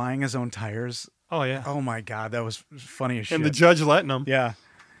 Varnell buying his own tires. Oh, yeah. Oh, my God. That was funny as shit. And the judge letting him. Yeah.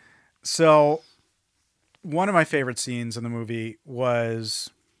 So one of my favorite scenes in the movie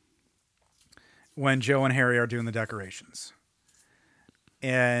was when Joe and Harry are doing the decorations.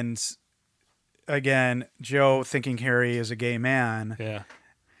 And again, Joe thinking Harry is a gay man. Yeah.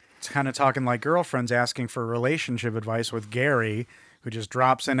 It's kind of talking like girlfriends asking for relationship advice with Gary, who just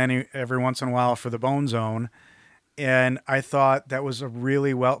drops in every once in a while for the Bone Zone. And I thought that was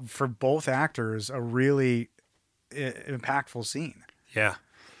for both actors, a really impactful scene. Yeah.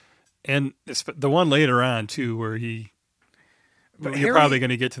 And it's the one later on, too, where you're Harry, probably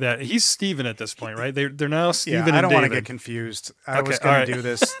going to get to that. He's Steven at this point, right? They're now Steven and David. I don't want to get confused. I was going to do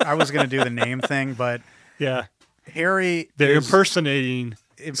this. I was going to do the name thing, but yeah, Harry. They're impersonating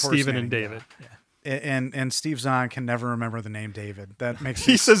Steven and David. Yeah. And Steve Zahn can never remember the name David. That makes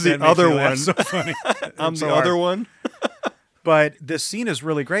he says the other one. So funny. I'm the other one. But this scene is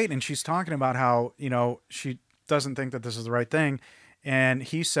really great, and she's talking about how she doesn't think that this is the right thing, and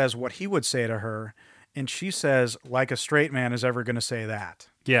he says what he would say to her. And she says, like a straight man is ever going to say that.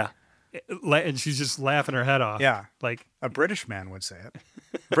 Yeah. And she's just laughing her head off. Yeah. Like a British man would say it.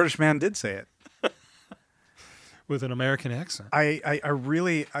 A British man did say it. With an American accent. I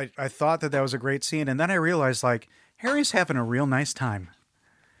really thought that was a great scene. And then I realized, like, Harry's having a real nice time.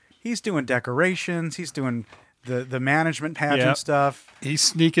 He's doing decorations. He's doing the management pageant stuff. He's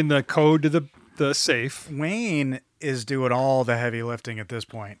sneaking the code to the safe. Wayne is doing all the heavy lifting at this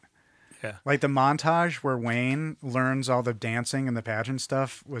point. Yeah. Like the montage where Wayne learns all the dancing and the pageant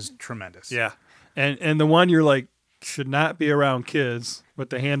stuff was tremendous. Yeah. And the one you're like should not be around kids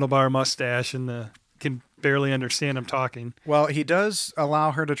with the handlebar mustache and can barely understand him talking. Well, he does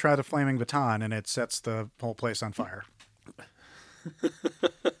allow her to try the flaming baton, and it sets the whole place on fire.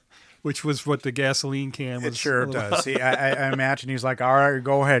 Which was what the gasoline can was. It sure does. I imagine he's like, all right,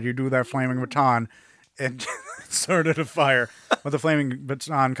 go ahead. You do that flaming baton. And started a fire. But the flaming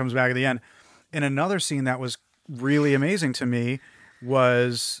baton comes back at the end. And another scene that was really amazing to me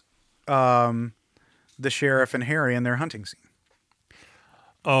was the sheriff and Harry in their hunting scene.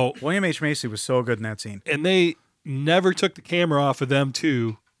 Oh. William H. Macy was so good in that scene. And they never took the camera off of them,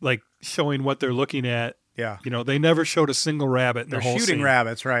 too, like showing what they're looking at. Yeah. You know, they never showed a single rabbit in the whole scene. They're shooting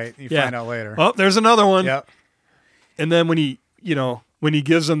rabbits, right? You find out later. Oh, there's another one. Yep. And then when he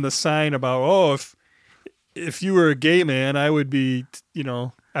gives them the sign about, if you were a gay man, I would be,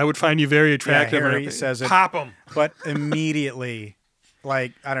 I would find you very attractive. Yeah, Harry says it. Pop him. But immediately,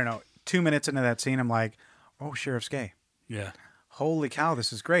 like, I don't know, 2 minutes into that scene, I'm like, oh, Sheriff's gay. Yeah. Holy cow,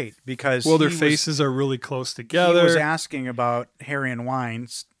 this is great. Because their faces are really close together. He was asking about Harry and Wayne,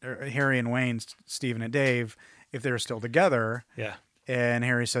 Stephen and Dave, if they were still together. Yeah. And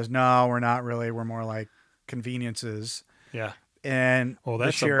Harry says, no, we're not really. We're more like conveniences. Yeah. And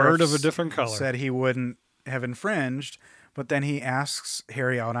that's a bird of a different color. Said he wouldn't have infringed, but then he asks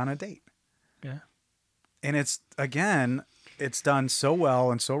Harry out on a date. Yeah. And it's done so well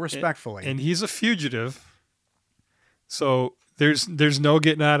and so respectfully. And he's a fugitive. So there's no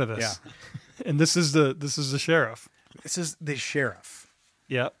getting out of this. Yeah. And this is the sheriff. This is the sheriff.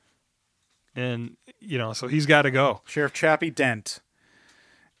 Yep. And so he's got to go. Sheriff Chappie Dent.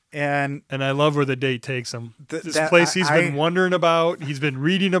 And I love where the date takes him. This place he's been wondering about, he's been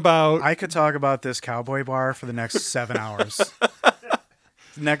reading about. I could talk about this cowboy bar for the next 7 hours.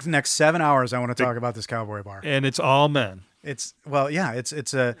 Next 7 hours, I want to talk about this cowboy bar. And it's all men. And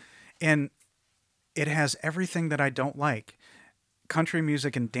it has everything that I don't like. Country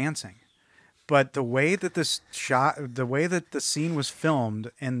music and dancing. But the way that the scene was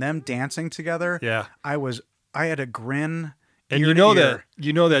filmed and them dancing together, yeah. I had a grin. And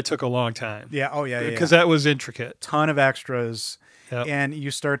that took a long time. Yeah. Oh yeah. Because that was intricate. Ton of extras. Yep. And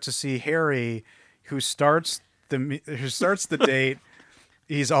you start to see Harry, who starts the date.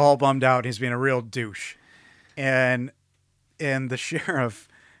 He's all bummed out. He's being a real douche. And the sheriff,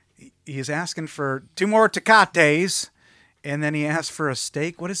 he's asking for 2 more tecates. And then he asks for a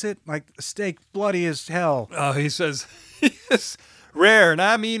steak. What is it? Like a steak, bloody as hell. Oh, he says, rare, and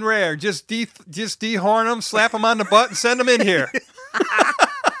I mean rare. Just dehorn them, slap them on the butt, and send them in here.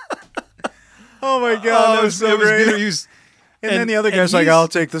 Oh my God, that was so great. And then the other guy's like, "I'll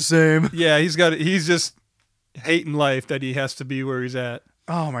take the same." Yeah, he's just hating life that he has to be where he's at.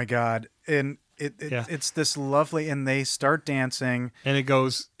 Oh my God, and it's this lovely, and they start dancing, and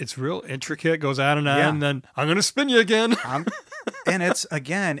it's real intricate, goes on, and then I'm gonna spin you again. And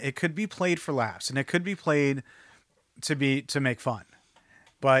it could be played for laughs, and it could be played to make fun,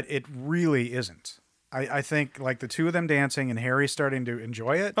 but it really isn't. I think like the two of them dancing and Harry starting to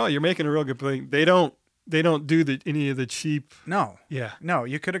enjoy it. Oh, you're making a real good point. They don't do any of the cheap. No. Yeah. No,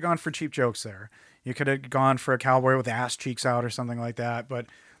 you could have gone for cheap jokes there. You could have gone for a cowboy with ass cheeks out or something like that, but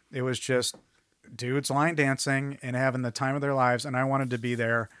it was just dudes line dancing and having the time of their lives, and I wanted to be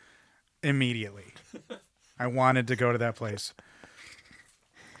there immediately. I wanted to go to that place.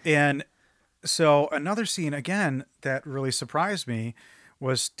 And so another scene, again, that really surprised me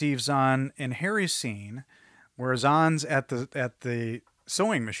was Steve Zahn and Harry's scene where Zahn's at the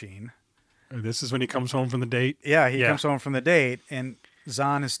sewing machine. This is when he comes home from the date? Yeah, he comes home from the date, and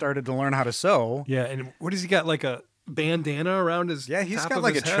Zahn has started to learn how to sew. Yeah, and what does he got, like a bandana around his he's got of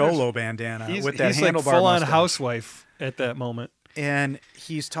like his a head cholo bandana with that he's handlebar like full-on mustache. housewife at that moment. And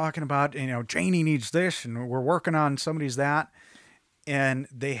he's talking about, Janie needs this, and we're working on somebody's that. And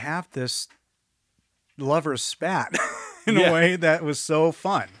they have this lover's spat in a way that was so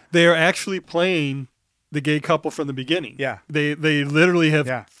fun. They are actually playing the gay couple from the beginning. Yeah. They literally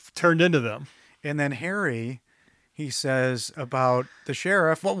have turned into them. And then Harry, he says about the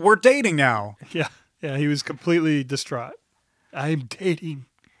sheriff, well, we're dating now. Yeah. Yeah, he was completely distraught. I'm dating.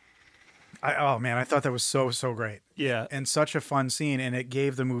 I thought that was so great. Yeah. And such a fun scene, and it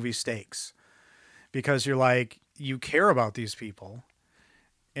gave the movie stakes. Because you're like, you care about these people.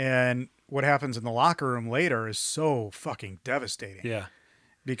 And what happens in the locker room later is so fucking devastating. Yeah.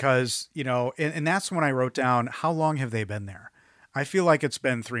 Because, and that's when I wrote down, how long have they been there? I feel like it's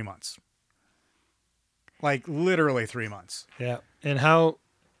been 3 months. Like literally 3 months. Yeah. And how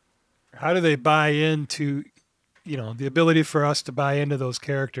do they buy into, the ability for us to buy into those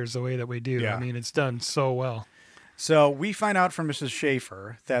characters the way that we do? Yeah. I mean, it's done so well. So we find out from Mrs.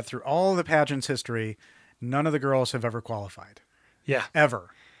 Schaefer that through all of the pageant's history, none of the girls have ever qualified. Yeah. Ever.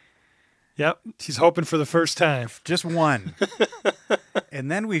 Yep. She's hoping for the first time. Just one. And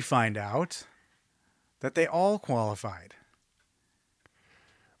then we find out that they all qualified.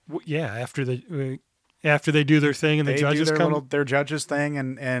 Yeah, after they do their thing and the judges come. Their judges thing,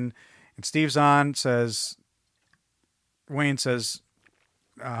 and Steve Zahn says, Wayne says,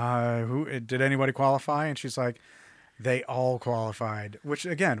 "Who did anybody qualify?" And she's like, "They all qualified," which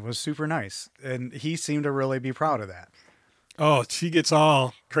again was super nice, and he seemed to really be proud of that. Oh, she gets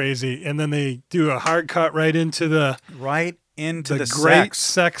all crazy, and then they do a hard cut right into the great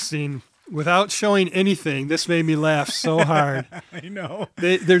sex scene. Without showing anything, this made me laugh so hard. I know.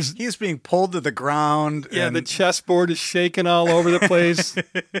 He's being pulled to the ground. Yeah, the chessboard is shaking all over the place.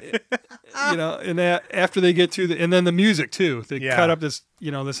 And after they get to and then the music too. They cut up this,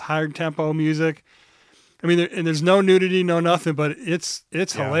 this hard tempo music. I mean, there's no nudity, no nothing, but it's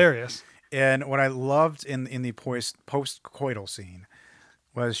hilarious. And what I loved in the post-coital scene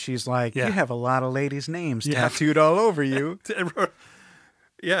was she's like, "You have a lot of ladies' names tattooed all over you."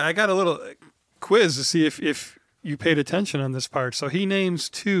 Yeah, I got a little quiz to see if you paid attention on this part. So he names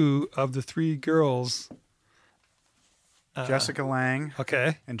 2 of the 3 girls. Jessica Lange.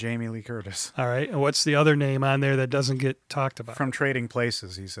 Okay. And Jamie Lee Curtis. All right. And what's the other name on there that doesn't get talked about? From Trading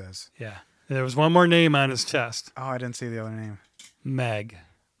Places, he says. Yeah. There was one more name on his chest. Oh, I didn't see the other name. Meg.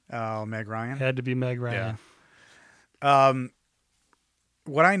 Oh, Meg Ryan? Had to be Meg Ryan. Yeah.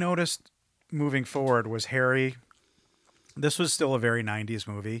 What I noticed moving forward was Harry. This was still a very 90s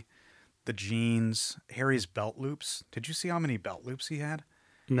movie. The jeans, Harry's belt loops. Did you see how many belt loops he had?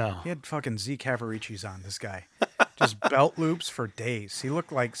 No. He had fucking Z Cavaricis on, this guy. Just belt loops for days. He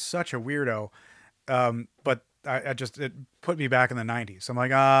looked like such a weirdo. But it put me back in the 90s. I'm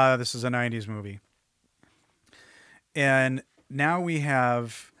like, this is a 90s movie. And now we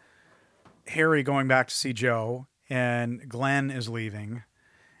have Harry going back to see Joe, and Glenn is leaving.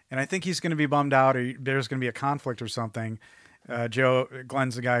 And I think he's going to be bummed out, or there's going to be a conflict or something.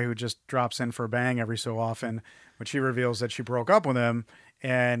 Glenn's the guy who just drops in for a bang every so often, but she reveals that she broke up with him,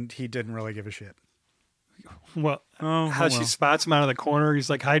 and he didn't really give a shit. Well, she spots him out of the corner. He's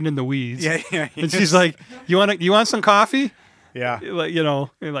like hiding in the weeds. Yeah. And she's like, "You want some coffee?" Yeah.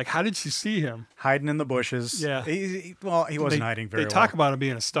 Like, how did she see him? Hiding in the bushes. Yeah. He wasn't hiding very well. They talk about him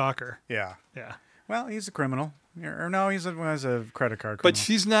being a stalker. Yeah. Yeah. Well, he's a criminal. Or no, he has a credit card criminal. But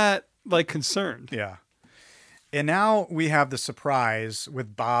she's not, concerned. Yeah. And now we have the surprise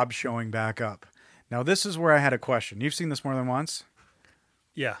with Bob showing back up. Now, this is where I had a question. You've seen this more than once?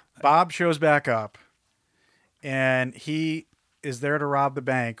 Yeah. Bob shows back up, and he is there to rob the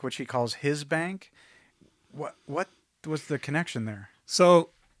bank, which he calls his bank. What was the connection there?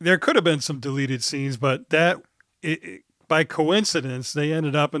 So there could have been some deleted scenes, but by coincidence, they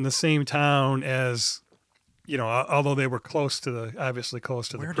ended up in the same town as... although they were obviously close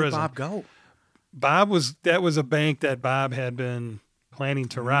to the prison. Where did Bob go? That was a bank that Bob had been planning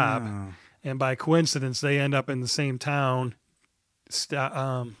to rob. Oh. And by coincidence, they end up in the same town,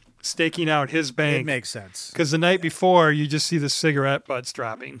 staking out his bank. It makes sense. Because the night before, you just see the cigarette butts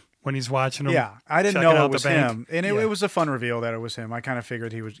dropping when he's watching them. Yeah, I didn't know it was him. And it was a fun reveal that it was him. I kind of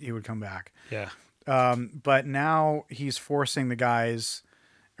figured he would come back. Yeah. But now he's forcing the guys,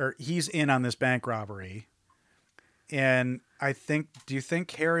 or he's in on this bank robbery. And do you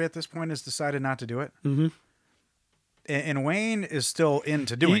think Harry at this point has decided not to do it? Mm-hmm. And Wayne is still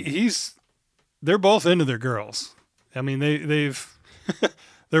into doing it. They're both into their girls. I mean,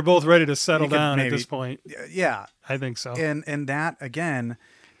 they're both ready to settle down at this point. Yeah. I think so. And that, again,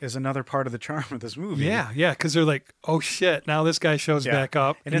 is another part of the charm of this movie. Yeah, because they're like, oh shit, now this guy shows back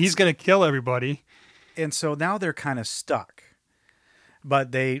up, and he's going to kill everybody. And so now they're kind of stuck.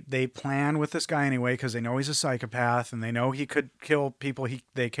 But they plan with this guy anyway because they know he's a psychopath and they know he could kill people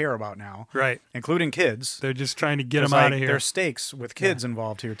they care about now. Right. Including kids. They're just trying to get him out of here. There's stakes with kids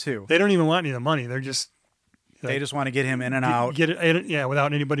involved here too. They don't even want any of the money. They're just... They just want to get him in and out.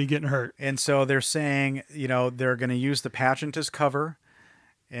 Without anybody getting hurt. And so they're saying, they're going to use the pageant as cover.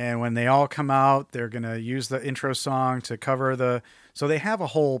 And when they all come out, they're going to use the intro song to cover the... So they have a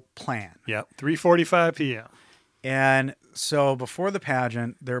whole plan. Yep. 3:45 p.m. And so before the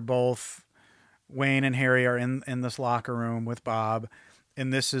pageant, Wayne and Harry are in this locker room with Bob.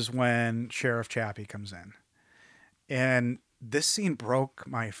 And this is when Sheriff Chappie comes in. And this scene broke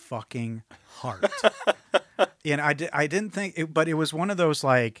my fucking heart. And I didn't think it, but it was one of those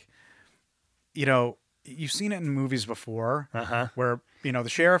you've seen it in movies before where, the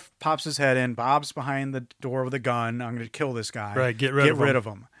sheriff pops his head in, Bob's behind the door with a gun. I'm going to kill this guy. Right. Get rid of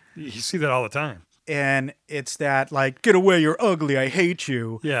him. You see that all the time. And it's that get away, you're ugly, I hate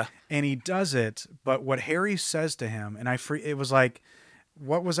you. Yeah. And he does it. But what Harry says to him, and it was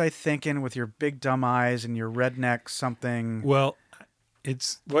what was I thinking with your big dumb eyes and your redneck something? Well,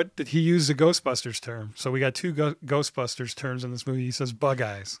 what did he use the Ghostbusters term? So we got two Ghostbusters terms in this movie. He says bug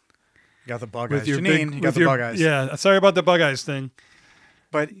eyes. You got the bug eyes. Janine, you got the bug eyes. Yeah, sorry about the bug eyes thing.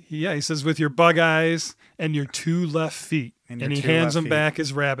 But yeah, he says with your bug eyes and your 2 left feet. And he hands him back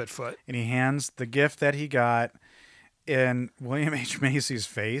his rabbit foot. And he hands the gift that he got in William H. Macy's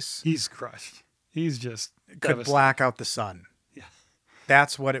face. He's crushed. He's just could black out the sun. Yeah.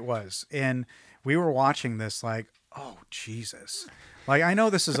 That's what it was. And we were watching this like, oh, Jesus. Like, I know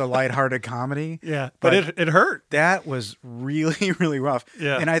this is a lighthearted comedy. Yeah, but it hurt. That was really, really rough.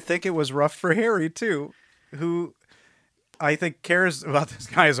 Yeah. And I think it was rough for Harry, too, who I think cares about this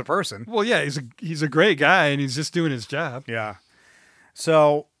guy as a person. Well, yeah, he's a great guy, and he's just doing his job. Yeah.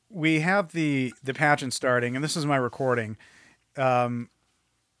 So we have the pageant starting, and this is my recording. Have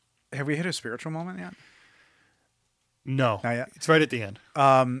we hit a spiritual moment yet? No. Not yet? It's right at the end.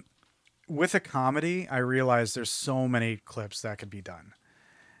 With a comedy, I realized there's so many clips that could be done.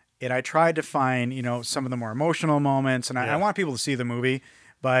 And I tried to find, some of the more emotional moments, and I want people to see the movie,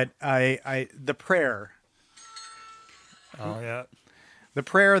 but the prayer. Oh, yeah. The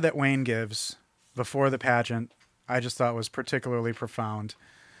prayer that Wayne gives before the pageant, I just thought was particularly profound.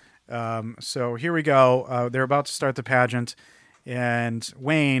 So here we go. They're about to start the pageant, and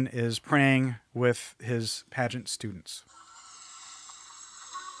Wayne is praying with his pageant students.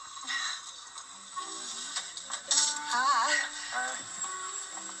 Hi.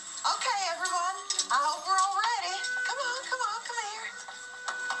 Okay, everyone. I hope we're all ready. Come here.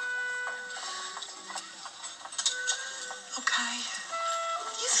 Okay.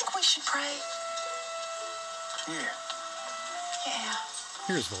 You think we should pray? Yeah.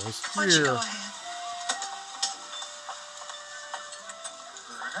 Hear his voice. Why don't you go ahead?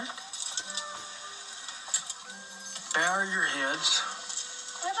 Alright. Bow your heads.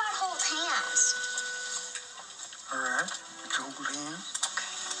 What about hold hands? Alright. Let's hold hands.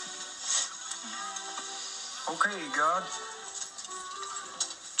 Okay, God.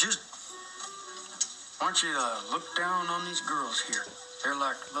 Just want you to look down on these girls here. They're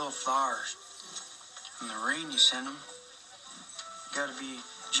like little flowers. In the rain you send them. You gotta be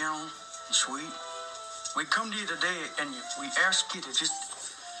gentle and sweet. We come to you today and we ask you to just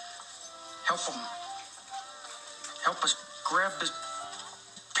help them. Help us grab this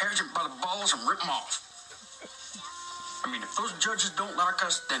pageant by the balls and rip them off. I mean, if those judges don't like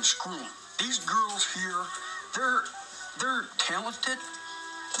us, then screw them. These girls here, they're talented,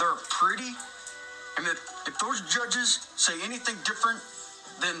 they're pretty, and if those judges say anything different,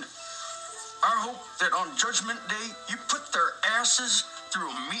 then I hope that on Judgment Day, you put their asses through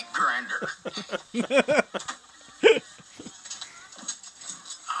a meat grinder.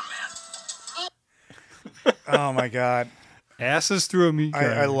 Oh, man. Oh, my God. Asses through a meat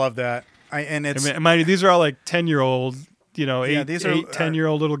grinder. I love that. Mind you, these are all like 10-year-old,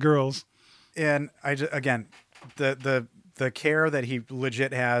 10-year-old little girls. And again, the care that he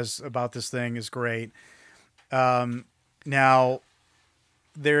legit has about this thing is great. Now,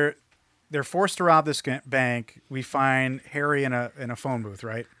 they're forced to rob this bank. We find Harry in a phone booth,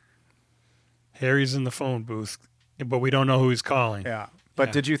 right? Harry's in the phone booth, but we don't know who he's calling. Yeah.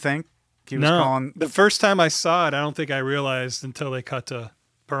 But did you think he was calling? The first time I saw it, I don't think I realized until they cut to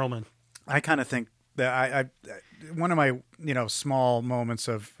Pearlman. I kind of think that I one of my small moments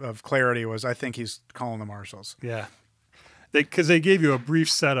of clarity was I think he's calling the marshals. Yeah. Because they gave you a brief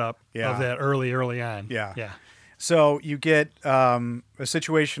setup of that early on. Yeah. Yeah. So you get a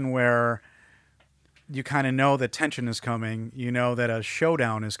situation where you kind of know that tension is coming. You know that a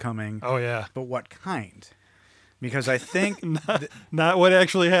showdown is coming. Oh, yeah. But what kind? Because I think... not what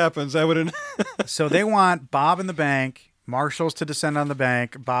actually happens. I wouldn't... So they want Bob in the bank, marshals to descend on the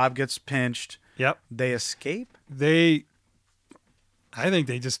bank. Bob gets pinched. Yep. They escape? I think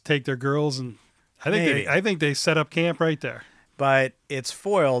they just take their girls and... I think they set up camp right there. But it's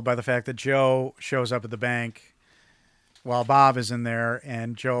foiled by the fact that Joe shows up at the bank while Bob is in there,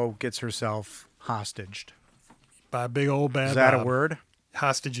 and Joe gets herself hostaged. By a big old bad Is that Bob. a word?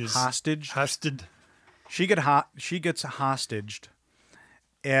 Hostages. Hostage? Hosted. She gets hostaged.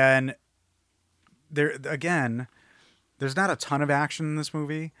 And there again, there's not a ton of action in this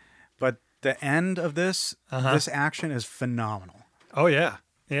movie, but the end of this action is phenomenal. Oh, yeah.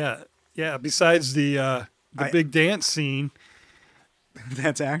 Yeah. Yeah, besides the big dance scene.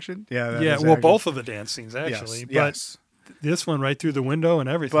 That's action? Yeah. Yeah, well, action. Both of the dance scenes, actually. Yes. But this one right through the window and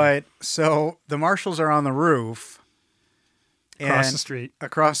everything. But so the marshals are on the roof. Across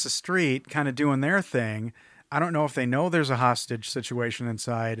the street, kind of doing their thing. I don't know if they know there's a hostage situation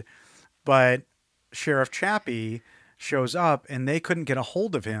inside, but Sheriff Chappie shows up, and they couldn't get a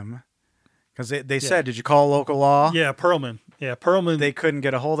hold of him because they said, "Did you call local law?" Yeah, Pearlman. Yeah, Pearlman. They couldn't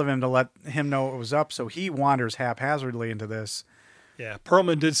get a hold of him to let him know what was up, so he wanders haphazardly into this. Yeah,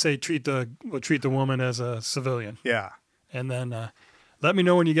 Pearlman did say treat the woman as a civilian. Yeah, and then let me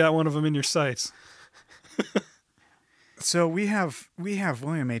know when you got one of them in your sights. So we have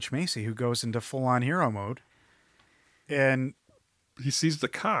William H. Macy, who goes into full on hero mode, and he sees the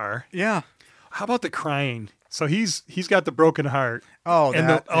car. Yeah. How about the crying? So he's got the broken heart. Oh, and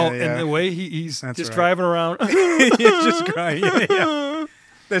that, and the way he's That's just right. driving around. He's just crying. Yeah.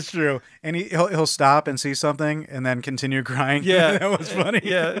 That's true. And he'll stop and see something and then continue crying. Yeah. That was funny.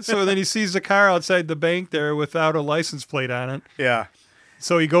 Yeah. So then he sees the car outside the bank there without a license plate on it. Yeah.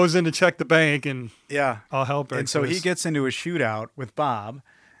 So he goes in to check the bank and all hell breaks And so he gets into a shootout with Bob,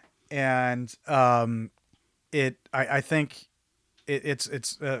 and I think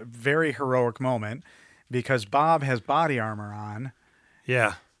it's a very heroic moment because Bob has body armor on.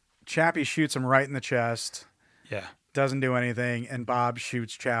 Yeah. Chappie shoots him right in the chest. Yeah. Doesn't do anything, and Bob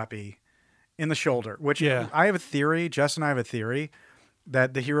shoots Chappie in the shoulder, which I have a theory, Jess and I have a theory,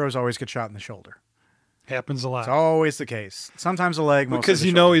 that the heroes always get shot in the shoulder. Happens a lot. It's always the case. Sometimes a leg, mostly because the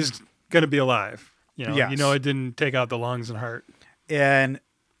you shoulder. know he's going to be alive. You know, Yes. you know it didn't take out the lungs and heart. And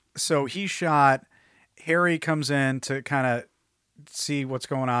so he shot. Harry comes in to kind of see what's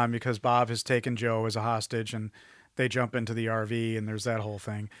going on because Bob has taken Joe as a hostage, and they jump into the RV, and there's that whole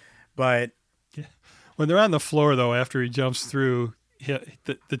thing. But when they're on the floor, though, after he jumps through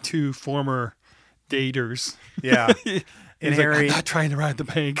the two former daters, yeah, and Harry, like, I'm not trying to ride the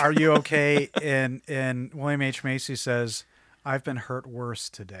bank. Are you okay? And William H. Macy says, "I've been hurt worse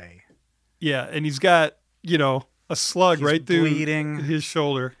today." Yeah, and he's got a slug right through bleeding his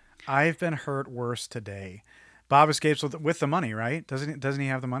shoulder. I've been hurt worse today. Bob escapes with the money, right? Doesn't he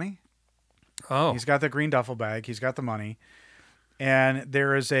have the money? Oh, he's got the green duffel bag. He's got the money, and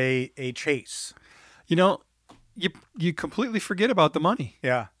there is a chase. You completely forget about the money.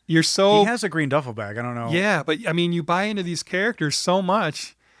 Yeah, he has a green duffel bag. I don't know. Yeah, but I mean, you buy into these characters so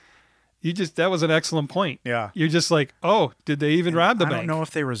much. That was an excellent point. Yeah. You're just like, oh, did they even rob the bank? I don't know if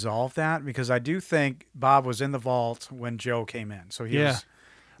they resolved that because I do think Bob was in the vault when Joe came in. So he was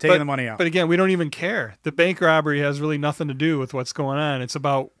taking the money out. But again, we don't even care. The bank robbery has really nothing to do with what's going on. It's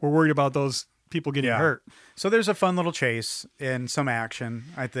about, we're worried about those people getting hurt. So there's a fun little chase and some action,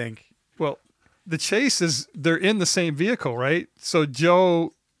 I think. Well, the chase they're in the same vehicle, right? So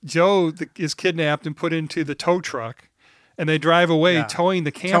Joe is kidnapped and put into the tow truck. And they drive away towing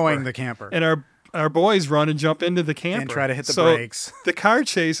the camper. And our boys run and jump into the camper. And try to hit the brakes. The car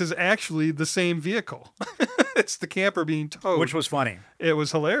chase is actually the same vehicle. It's the camper being towed. Which was funny. It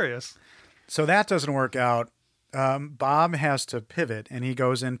was hilarious. So that doesn't work out. Bob has to pivot, and he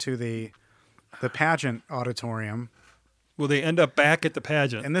goes into the pageant auditorium. Well, they end up back at the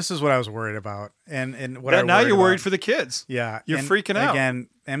pageant. And this is what I was worried about. And what now you're worried for the kids. Yeah. You're freaking out. Again,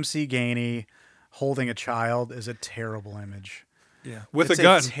 MC Gainey holding a child is a terrible image. Yeah, with it's a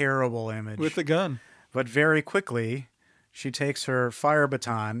gun. A terrible image. With a gun. But very quickly, she takes her fire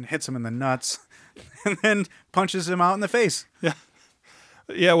baton, hits him in the nuts, and then punches him out in the face. Yeah.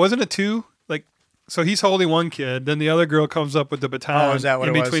 Yeah, wasn't it two? So he's holding one kid, then the other girl comes up with the baton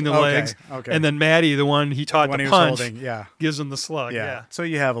in between the legs. Okay. And then Maddie, the one he taught to punch, gives him the slug. Yeah. So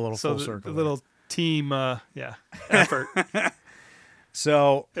you have a little full The circle. little team effort.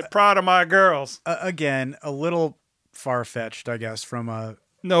 So proud of my girls. Again, a little far-fetched, I guess, from a...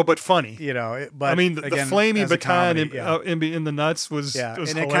 No, but funny. But I mean, the flaming baton comedy, in the nuts was and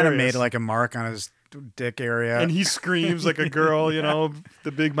hilarious. It kind of made like a mark on his dick area. And he screams like a girl,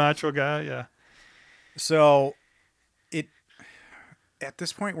 the big macho guy, yeah. So, at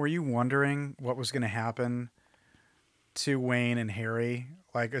this point, were you wondering what was going to happen to Wayne and Harry?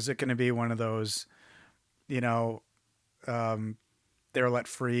 Like, is it going to be one of those, they're let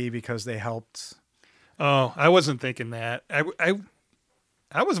free because they helped? Oh, I wasn't thinking that. I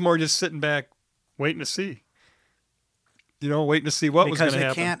was more just sitting back, waiting to see. Waiting to see what was going to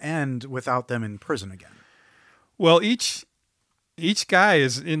happen. Because it can't end without them in prison again. Well, each guy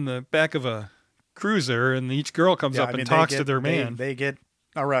is in the back of a cruiser, and each girl comes up and talks to their man. They get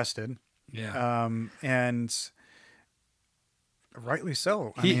arrested. Yeah. And rightly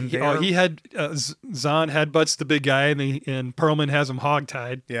so. He had Zahn headbutts the big guy, and Pearlman has him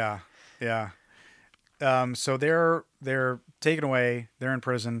hogtied. Yeah, yeah. So they're taken away. They're in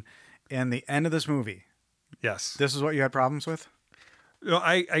prison, and the end of this movie. Yes. This is what you had problems with?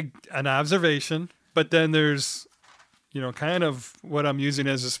 An observation, but then there's, kind of what I'm using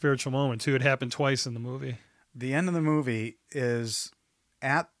as a spiritual moment too. It happened twice in the movie. The end of the movie is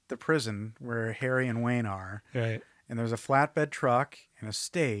at the prison where Harry and Wayne are. Right. and there's a flatbed truck and a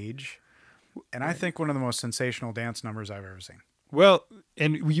stage, and I think one of the most sensational dance numbers I've ever seen. Well,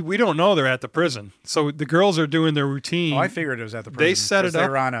 and we don't know they're at the prison. So the girls are doing their routine. Oh, I figured it was at the prison. They set it up. They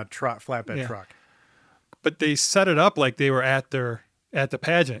were on a flatbed truck. But they set it up like they were at the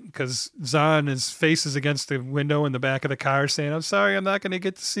pageant, because Zahn, his face is against the window in the back of the car saying, I'm sorry, I'm not going to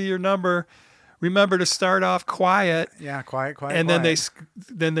get to see your number. Remember to start off quiet. Yeah, quiet. And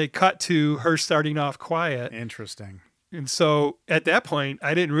then they cut to her starting off quiet. Interesting. And so at that point,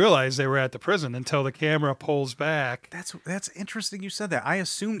 I didn't realize they were at the prison until the camera pulls back. That's interesting you said that. I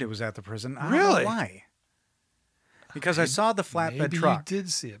assumed it was at the prison. I don't Really? know why. Because I saw the flatbed truck. Maybe you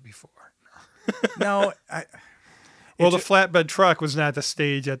did see it before. No, the flatbed truck was not the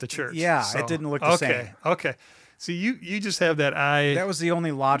stage at the church. Yeah, so. it didn't look the same. Okay. So you just have that eye. That was the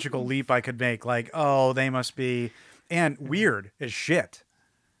only logical leap I could make. Like, oh, they must be, and weird as shit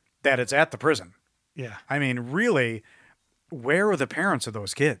that it's at the prison. Yeah. I mean, really, where were the parents of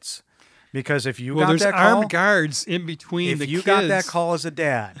those kids? Because if you got there's that call, armed guards in between the kids. If you got that call as a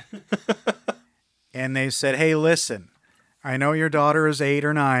dad, and they said, hey, listen, I know your daughter is 8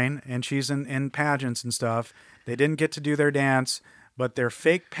 or 9, and she's in pageants and stuff. They didn't get to do their dance, but their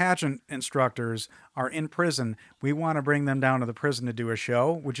fake pageant instructors are in prison. We want to bring them down to the prison to do a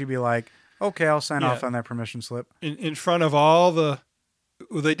show. Would you be like, okay, I'll sign off on that permission slip? In front of all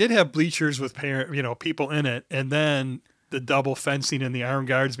they did have bleachers with people in it, and then the double fencing and the armed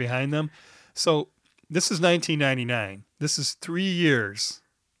guards behind them. So this is 1999. This is 3 years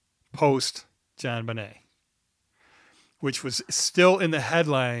post John Bonet, which was still in the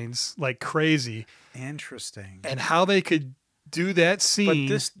headlines like crazy. Interesting. And how they could do that scene.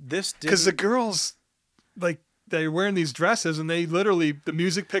 But this because the girls, like, they're wearing these dresses, and they literally, the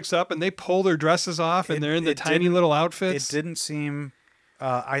music picks up and they pull their dresses off, and they're in the tiny little outfits. It didn't seem,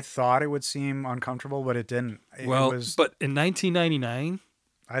 I thought it would seem uncomfortable, but it didn't. But in 1999,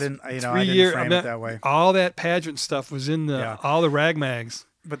 I didn't frame it that way. All that pageant stuff was in all the rag mags.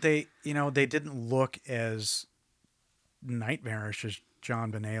 But they didn't look as nightmarish as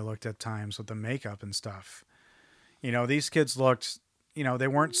John Bonet looked at times with the makeup and stuff. These kids looked, they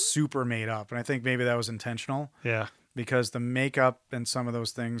weren't super made up. And I think maybe that was intentional. Yeah. Because the makeup and some of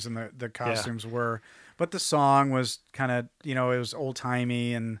those things and the costumes were, but the song was kind of, it was old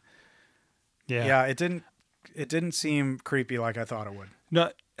timey, and it didn't seem creepy like I thought it would.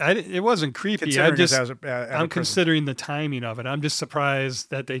 No, it wasn't creepy. I'm considering the timing of it. I'm just surprised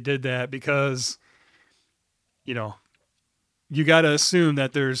that they did that because, you got to assume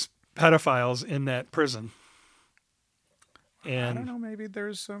that there's pedophiles in that prison. And I don't know, maybe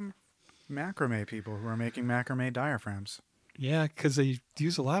there's some macrame people who are making macrame diaphragms. Yeah, because they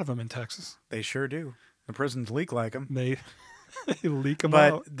use a lot of them in Texas. They sure do. The prisons leak like them. They leak them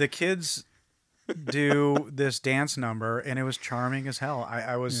out. But the kids do this dance number, and it was charming as hell.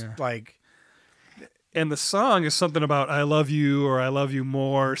 I was like... And the song is something about I love you or I love you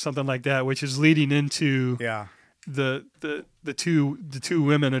more or something like that, which is leading into the two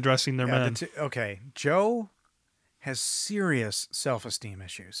women addressing their men. Okay, Joe has serious self-esteem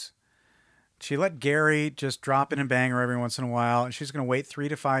issues. She let Gary just drop in and bang her every once in a while, and she's going to wait 3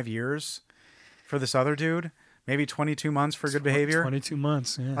 to 5 years for this other dude. Maybe 22 months for good behavior. 22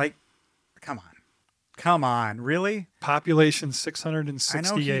 months, yeah. Like, come on, really? Population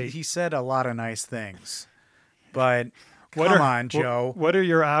 668. I know he said a lot of nice things, but come on, Joe. What are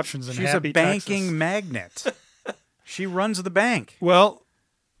your options in She's happy a banking Texas? magnet. She runs the bank. Well,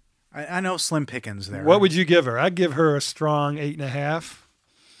 I know slim pickings there. What would you give her? I'd give her a strong 8.5,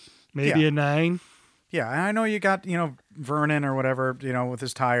 maybe a 9. Yeah, and I know you got, Vernon or whatever, with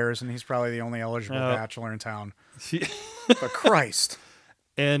his tires, and he's probably the only eligible bachelor in town. But Christ.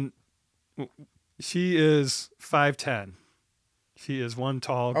 And she is 5'10". She is one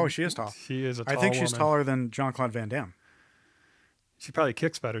tall. Oh, she is tall. She is a tall I think woman. she's taller than Jean-Claude Van Damme. She probably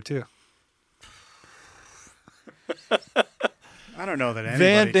kicks better, too. I don't know that anybody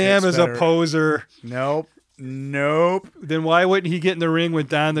Van Damme is better. A poser. Nope. Then why wouldn't he get in the ring with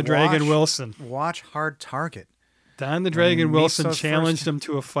Don the Dragon Wilson? Watch Hard Target. Don the Dragon Wilson challenged him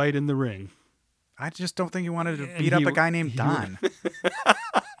to a fight in the ring. I just don't think he wanted to beat up a guy named Don.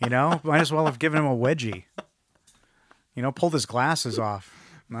 Might as well have given him a wedgie. Pulled his glasses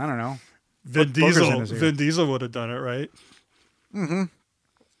off. I don't know. Vin Diesel would have done it, right? Mm-hmm.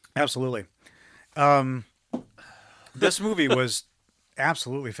 Absolutely. This movie was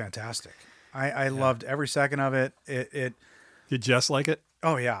absolutely fantastic. I loved every second of it. You just like it?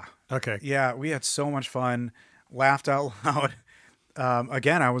 Oh, yeah. Okay. Yeah, we had so much fun, laughed out loud.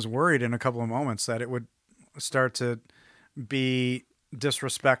 Again, I was worried in a couple of moments that it would start to be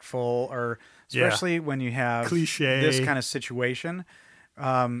disrespectful, or especially when you have cliche this kind of situation.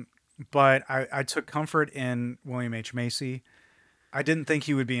 But I took comfort in William H. Macy. I didn't think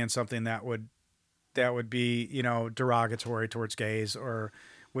he would be in something that would be, derogatory towards gays or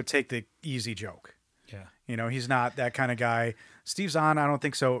would take the easy joke. Yeah. He's not that kind of guy. Steve Zahn, I don't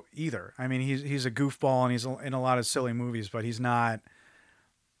think so either. I mean, he's a goofball and he's in a lot of silly movies, but he's not,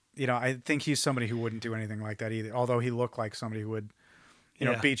 I think he's somebody who wouldn't do anything like that either. Although he looked like somebody who would,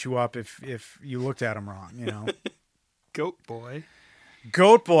 beat you up if you looked at him wrong, Goat boy.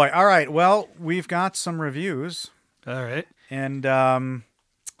 Goat boy. All right. Well, we've got some reviews. All right. And, our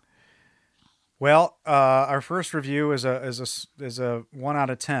first review is a 1 out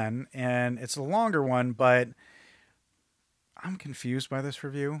of 10, and it's a longer one, but I'm confused by this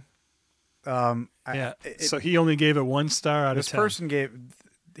review. So he only gave it 1 star out of 10. This person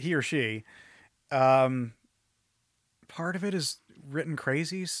he or she, part of it is written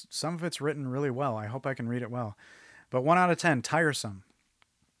crazy. Some of it's written really well. I hope I can read it well. But 1 out of 10, tiresome.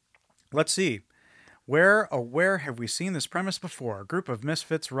 Let's see. Where have we seen this premise before? A group of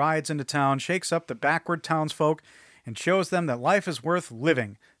misfits rides into town, shakes up the backward townsfolk, and shows them that life is worth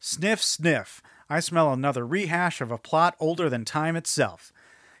living. Sniff, sniff. I smell another rehash of a plot older than time itself.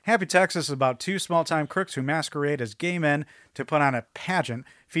 Happy Texas is about 2 small-time crooks who masquerade as gay men to put on a pageant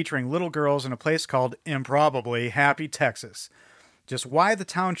featuring little girls in a place called, improbably, Happy Texas. Just why the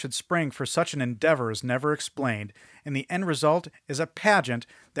town should spring for such an endeavor is never explained, and the end result is a pageant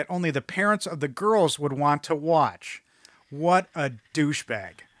that only the parents of the girls would want to watch. What a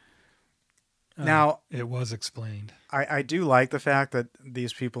douchebag. Now, it was explained. I do like the fact that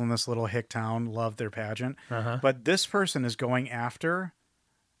these people in this little hick town love their pageant, but this person is going after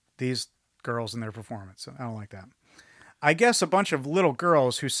these girls and their performance. I don't like that. I guess a bunch of little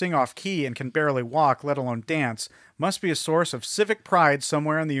girls who sing off key and can barely walk, let alone dance, must be a source of civic pride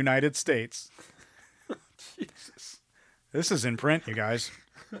somewhere in the United States. Jesus. This is in print, you guys.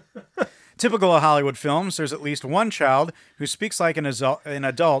 Typical of Hollywood films, there's at least one child who speaks like an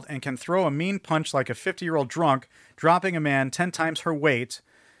adult and can throw a mean punch like a 50-year-old drunk, dropping a man 10 times her weight.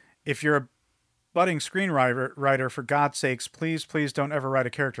 If you're a budding screenwriter, for God's sakes, please don't ever write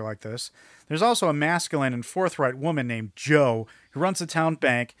a character like this. There's also a masculine and forthright woman named Jo who runs the town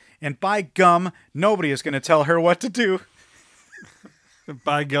bank, and by gum, nobody is going to tell her what to do.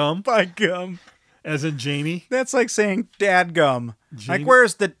 By gum? By gum. As in Jamie? That's like saying dadgum. Like,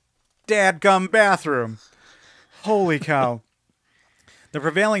 where's the dadgum bathroom? Holy cow. The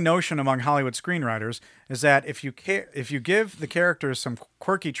prevailing notion among Hollywood screenwriters is that if you give the characters some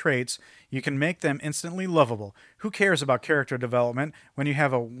quirky traits, you can make them instantly lovable. Who cares about character development when you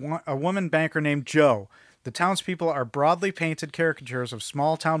have a woman banker named Jo? The townspeople are broadly painted caricatures of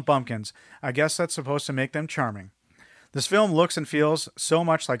small-town bumpkins. I guess that's supposed to make them charming. This film looks and feels so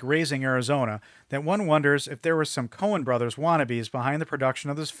much like Raising Arizona that one wonders if there were some Coen Brothers wannabes behind the production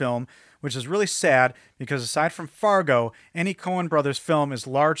of this film, which is really sad because aside from Fargo, any Coen Brothers film is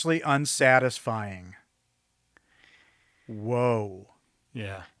largely unsatisfying. Whoa.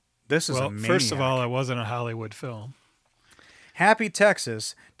 Yeah. This is a maniac. First of all, it wasn't a Hollywood film. Happy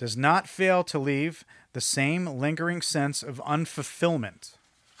Texas does not fail to leave the same lingering sense of unfulfillment.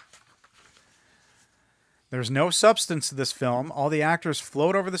 There's no substance to this film. All the actors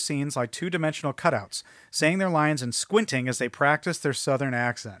float over the scenes like two-dimensional cutouts, saying their lines and squinting as they practice their southern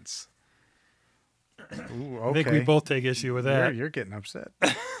accents. Ooh, okay. I think we both take issue with that. You're getting upset.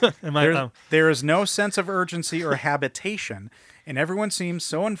 There is no sense of urgency or habitation, and everyone seems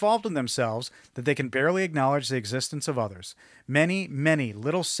so involved in themselves that they can barely acknowledge the existence of others. Many, many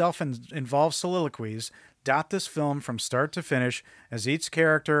little self-involved soliloquies dot this film from start to finish as each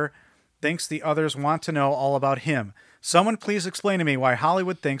character thinks the others want to know all about him. Someone please explain to me why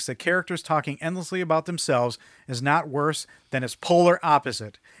Hollywood thinks that characters talking endlessly about themselves is not worse than its polar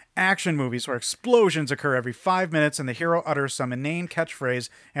opposite. Action movies where explosions occur every 5 minutes and the hero utters some inane catchphrase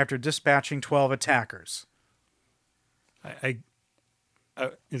after dispatching 12 attackers.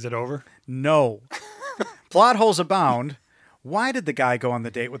 Is it over? No. Plot holes abound. Why did the guy go on the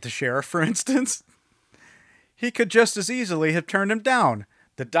date with the sheriff, for instance? He could just as easily have turned him down.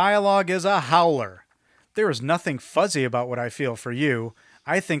 The dialogue is a howler. There is nothing fuzzy about what I feel for you.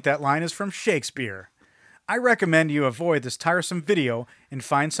 I think that line is from Shakespeare. I recommend you avoid this tiresome video and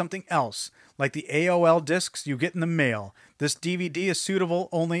find something else, like the AOL discs you get in the mail. This DVD is suitable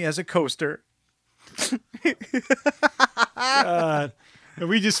only as a coaster. God.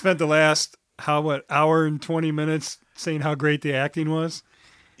 We just spent the last, hour and 20 minutes saying how great the acting was?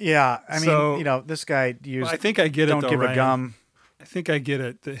 Yeah, I mean, this guy used... Well, I think I get it, Don't give Ryan. a gum. I think I get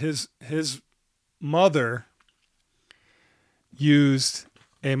it. That his mother used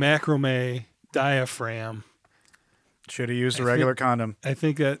a macrame diaphragm. Should have used a regular condom. I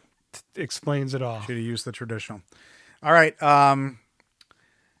think that explains it all. Should have used the traditional. All right.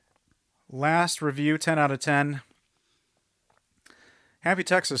 Last review, 10 out of 10. Happy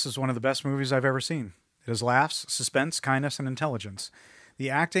Texas is one of the best movies I've ever seen. It has laughs, suspense, kindness, and intelligence. The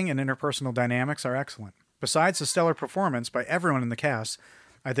acting and interpersonal dynamics are excellent. Besides the stellar performance by everyone in the cast,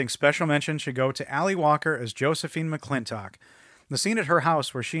 I think special mention should go to Ally Walker as Josephine McClintock. The scene at her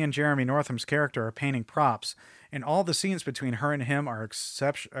house where she and Jeremy Northam's character are painting props, and all the scenes between her and him are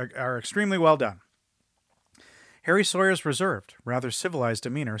extremely well done. Harry Sawyer's reserved, rather civilized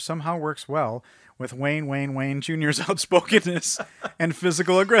demeanor somehow works well with Wayne Jr.'s outspokenness and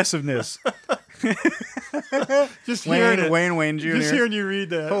physical aggressiveness. Just Wayne Jr. Just hearing you read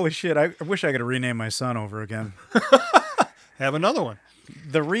that. Holy shit, I wish I could rename my son over again. Have another one.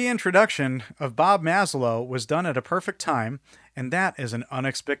 The reintroduction of Bob Maslow was done at a perfect time, and that is an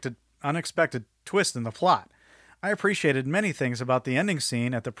unexpected twist in the plot. I appreciated many things about the ending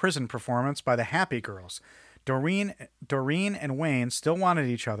scene at the prison performance by the Happy Girls. Doreen and Wayne still wanted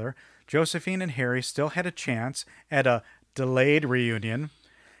each other. Josephine and Harry still had a chance at a delayed reunion.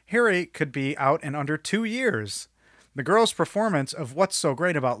 Harry could be out in under 2 years. The girls' performance of What's So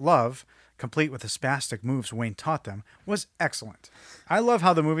Great About Love, complete with the spastic moves Wayne taught them, was excellent. I love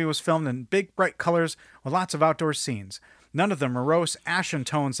how the movie was filmed in big, bright colors with lots of outdoor scenes. None of the morose, ashen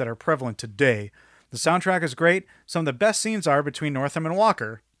tones that are prevalent today. The soundtrack is great. Some of the best scenes are between Northam and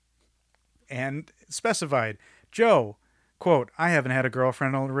Walker. And specified, Joe, quote, I haven't had a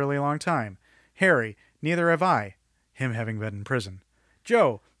girlfriend in a really long time. Harry, neither have I, him having been in prison.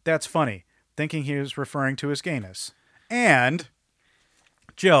 Joe, that's funny, thinking he was referring to his gayness. And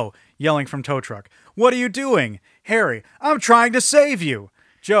Joe, yelling from tow truck, what are you doing? Harry, I'm trying to save you.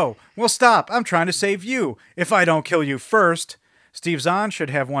 Joe, well stop, I'm trying to save you, if I don't kill you first. Steve Zahn should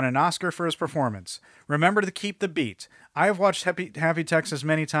have won an Oscar for his performance. Remember to keep the beat. I have watched Happy Texas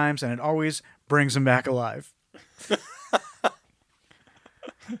many times, and it always brings him back alive.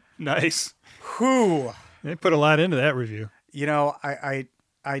 Nice. Whew. They put a lot into that review. You know, I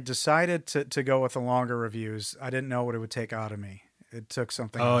decided to go with the longer reviews. I didn't know what it would take out of me. It took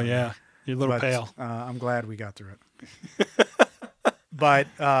something. Oh, yeah. You're a little pale. I'm glad we got through it. But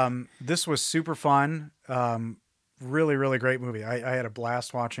this was super fun. Really, really great movie. I had a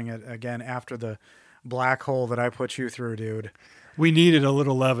blast watching it again after the black hole that I put you through, dude. We needed a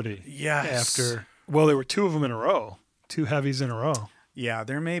little levity. Yes. Well, there were 2 of them in a row. 2 heavies in a row. Yeah,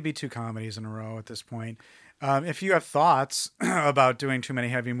 there may be 2 comedies in a row at this point. If you have thoughts about doing too many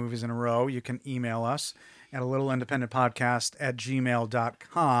heavy movies in a row, you can email us at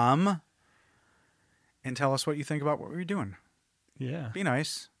alittleindependentpodcast@gmail.com and tell us what you think about what we're doing. Yeah. Be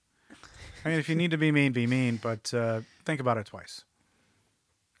nice. I mean, if you need to be mean, but think about it twice.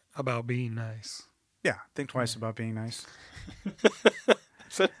 About being nice. Yeah, think twice about being nice.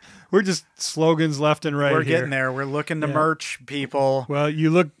 So we're just slogans left and right. We're getting there. We're looking to merch, people. Well, you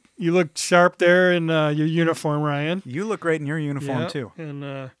look sharp there in your uniform, Ryan. You look great in your uniform too.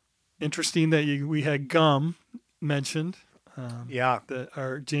 And interesting that we had gum mentioned.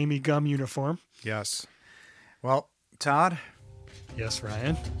 Our Jamie Gum uniform. Yes. Well, Todd. Yes,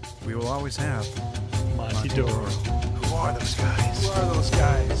 Ryan. We will always have Monty Doro. Who are those guys? Who are those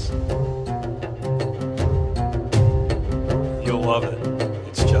guys? You'll love it.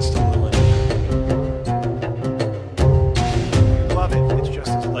 It's just a little independent. You love it. It's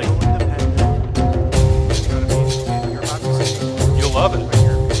just a little independent. You're about to say. You'll love it.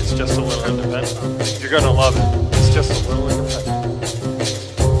 It's just a little independent. You're going to love it. It's just a little independent.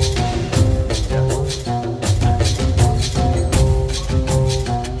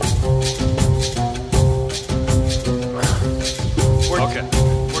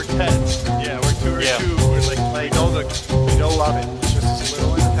 Love it. It's just a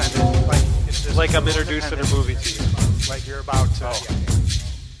little independent. Like I'm introducing a movie to you. Like you're about to. Oh.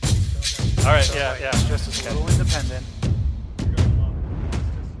 Yeah. All right. Yeah. Just a little independent.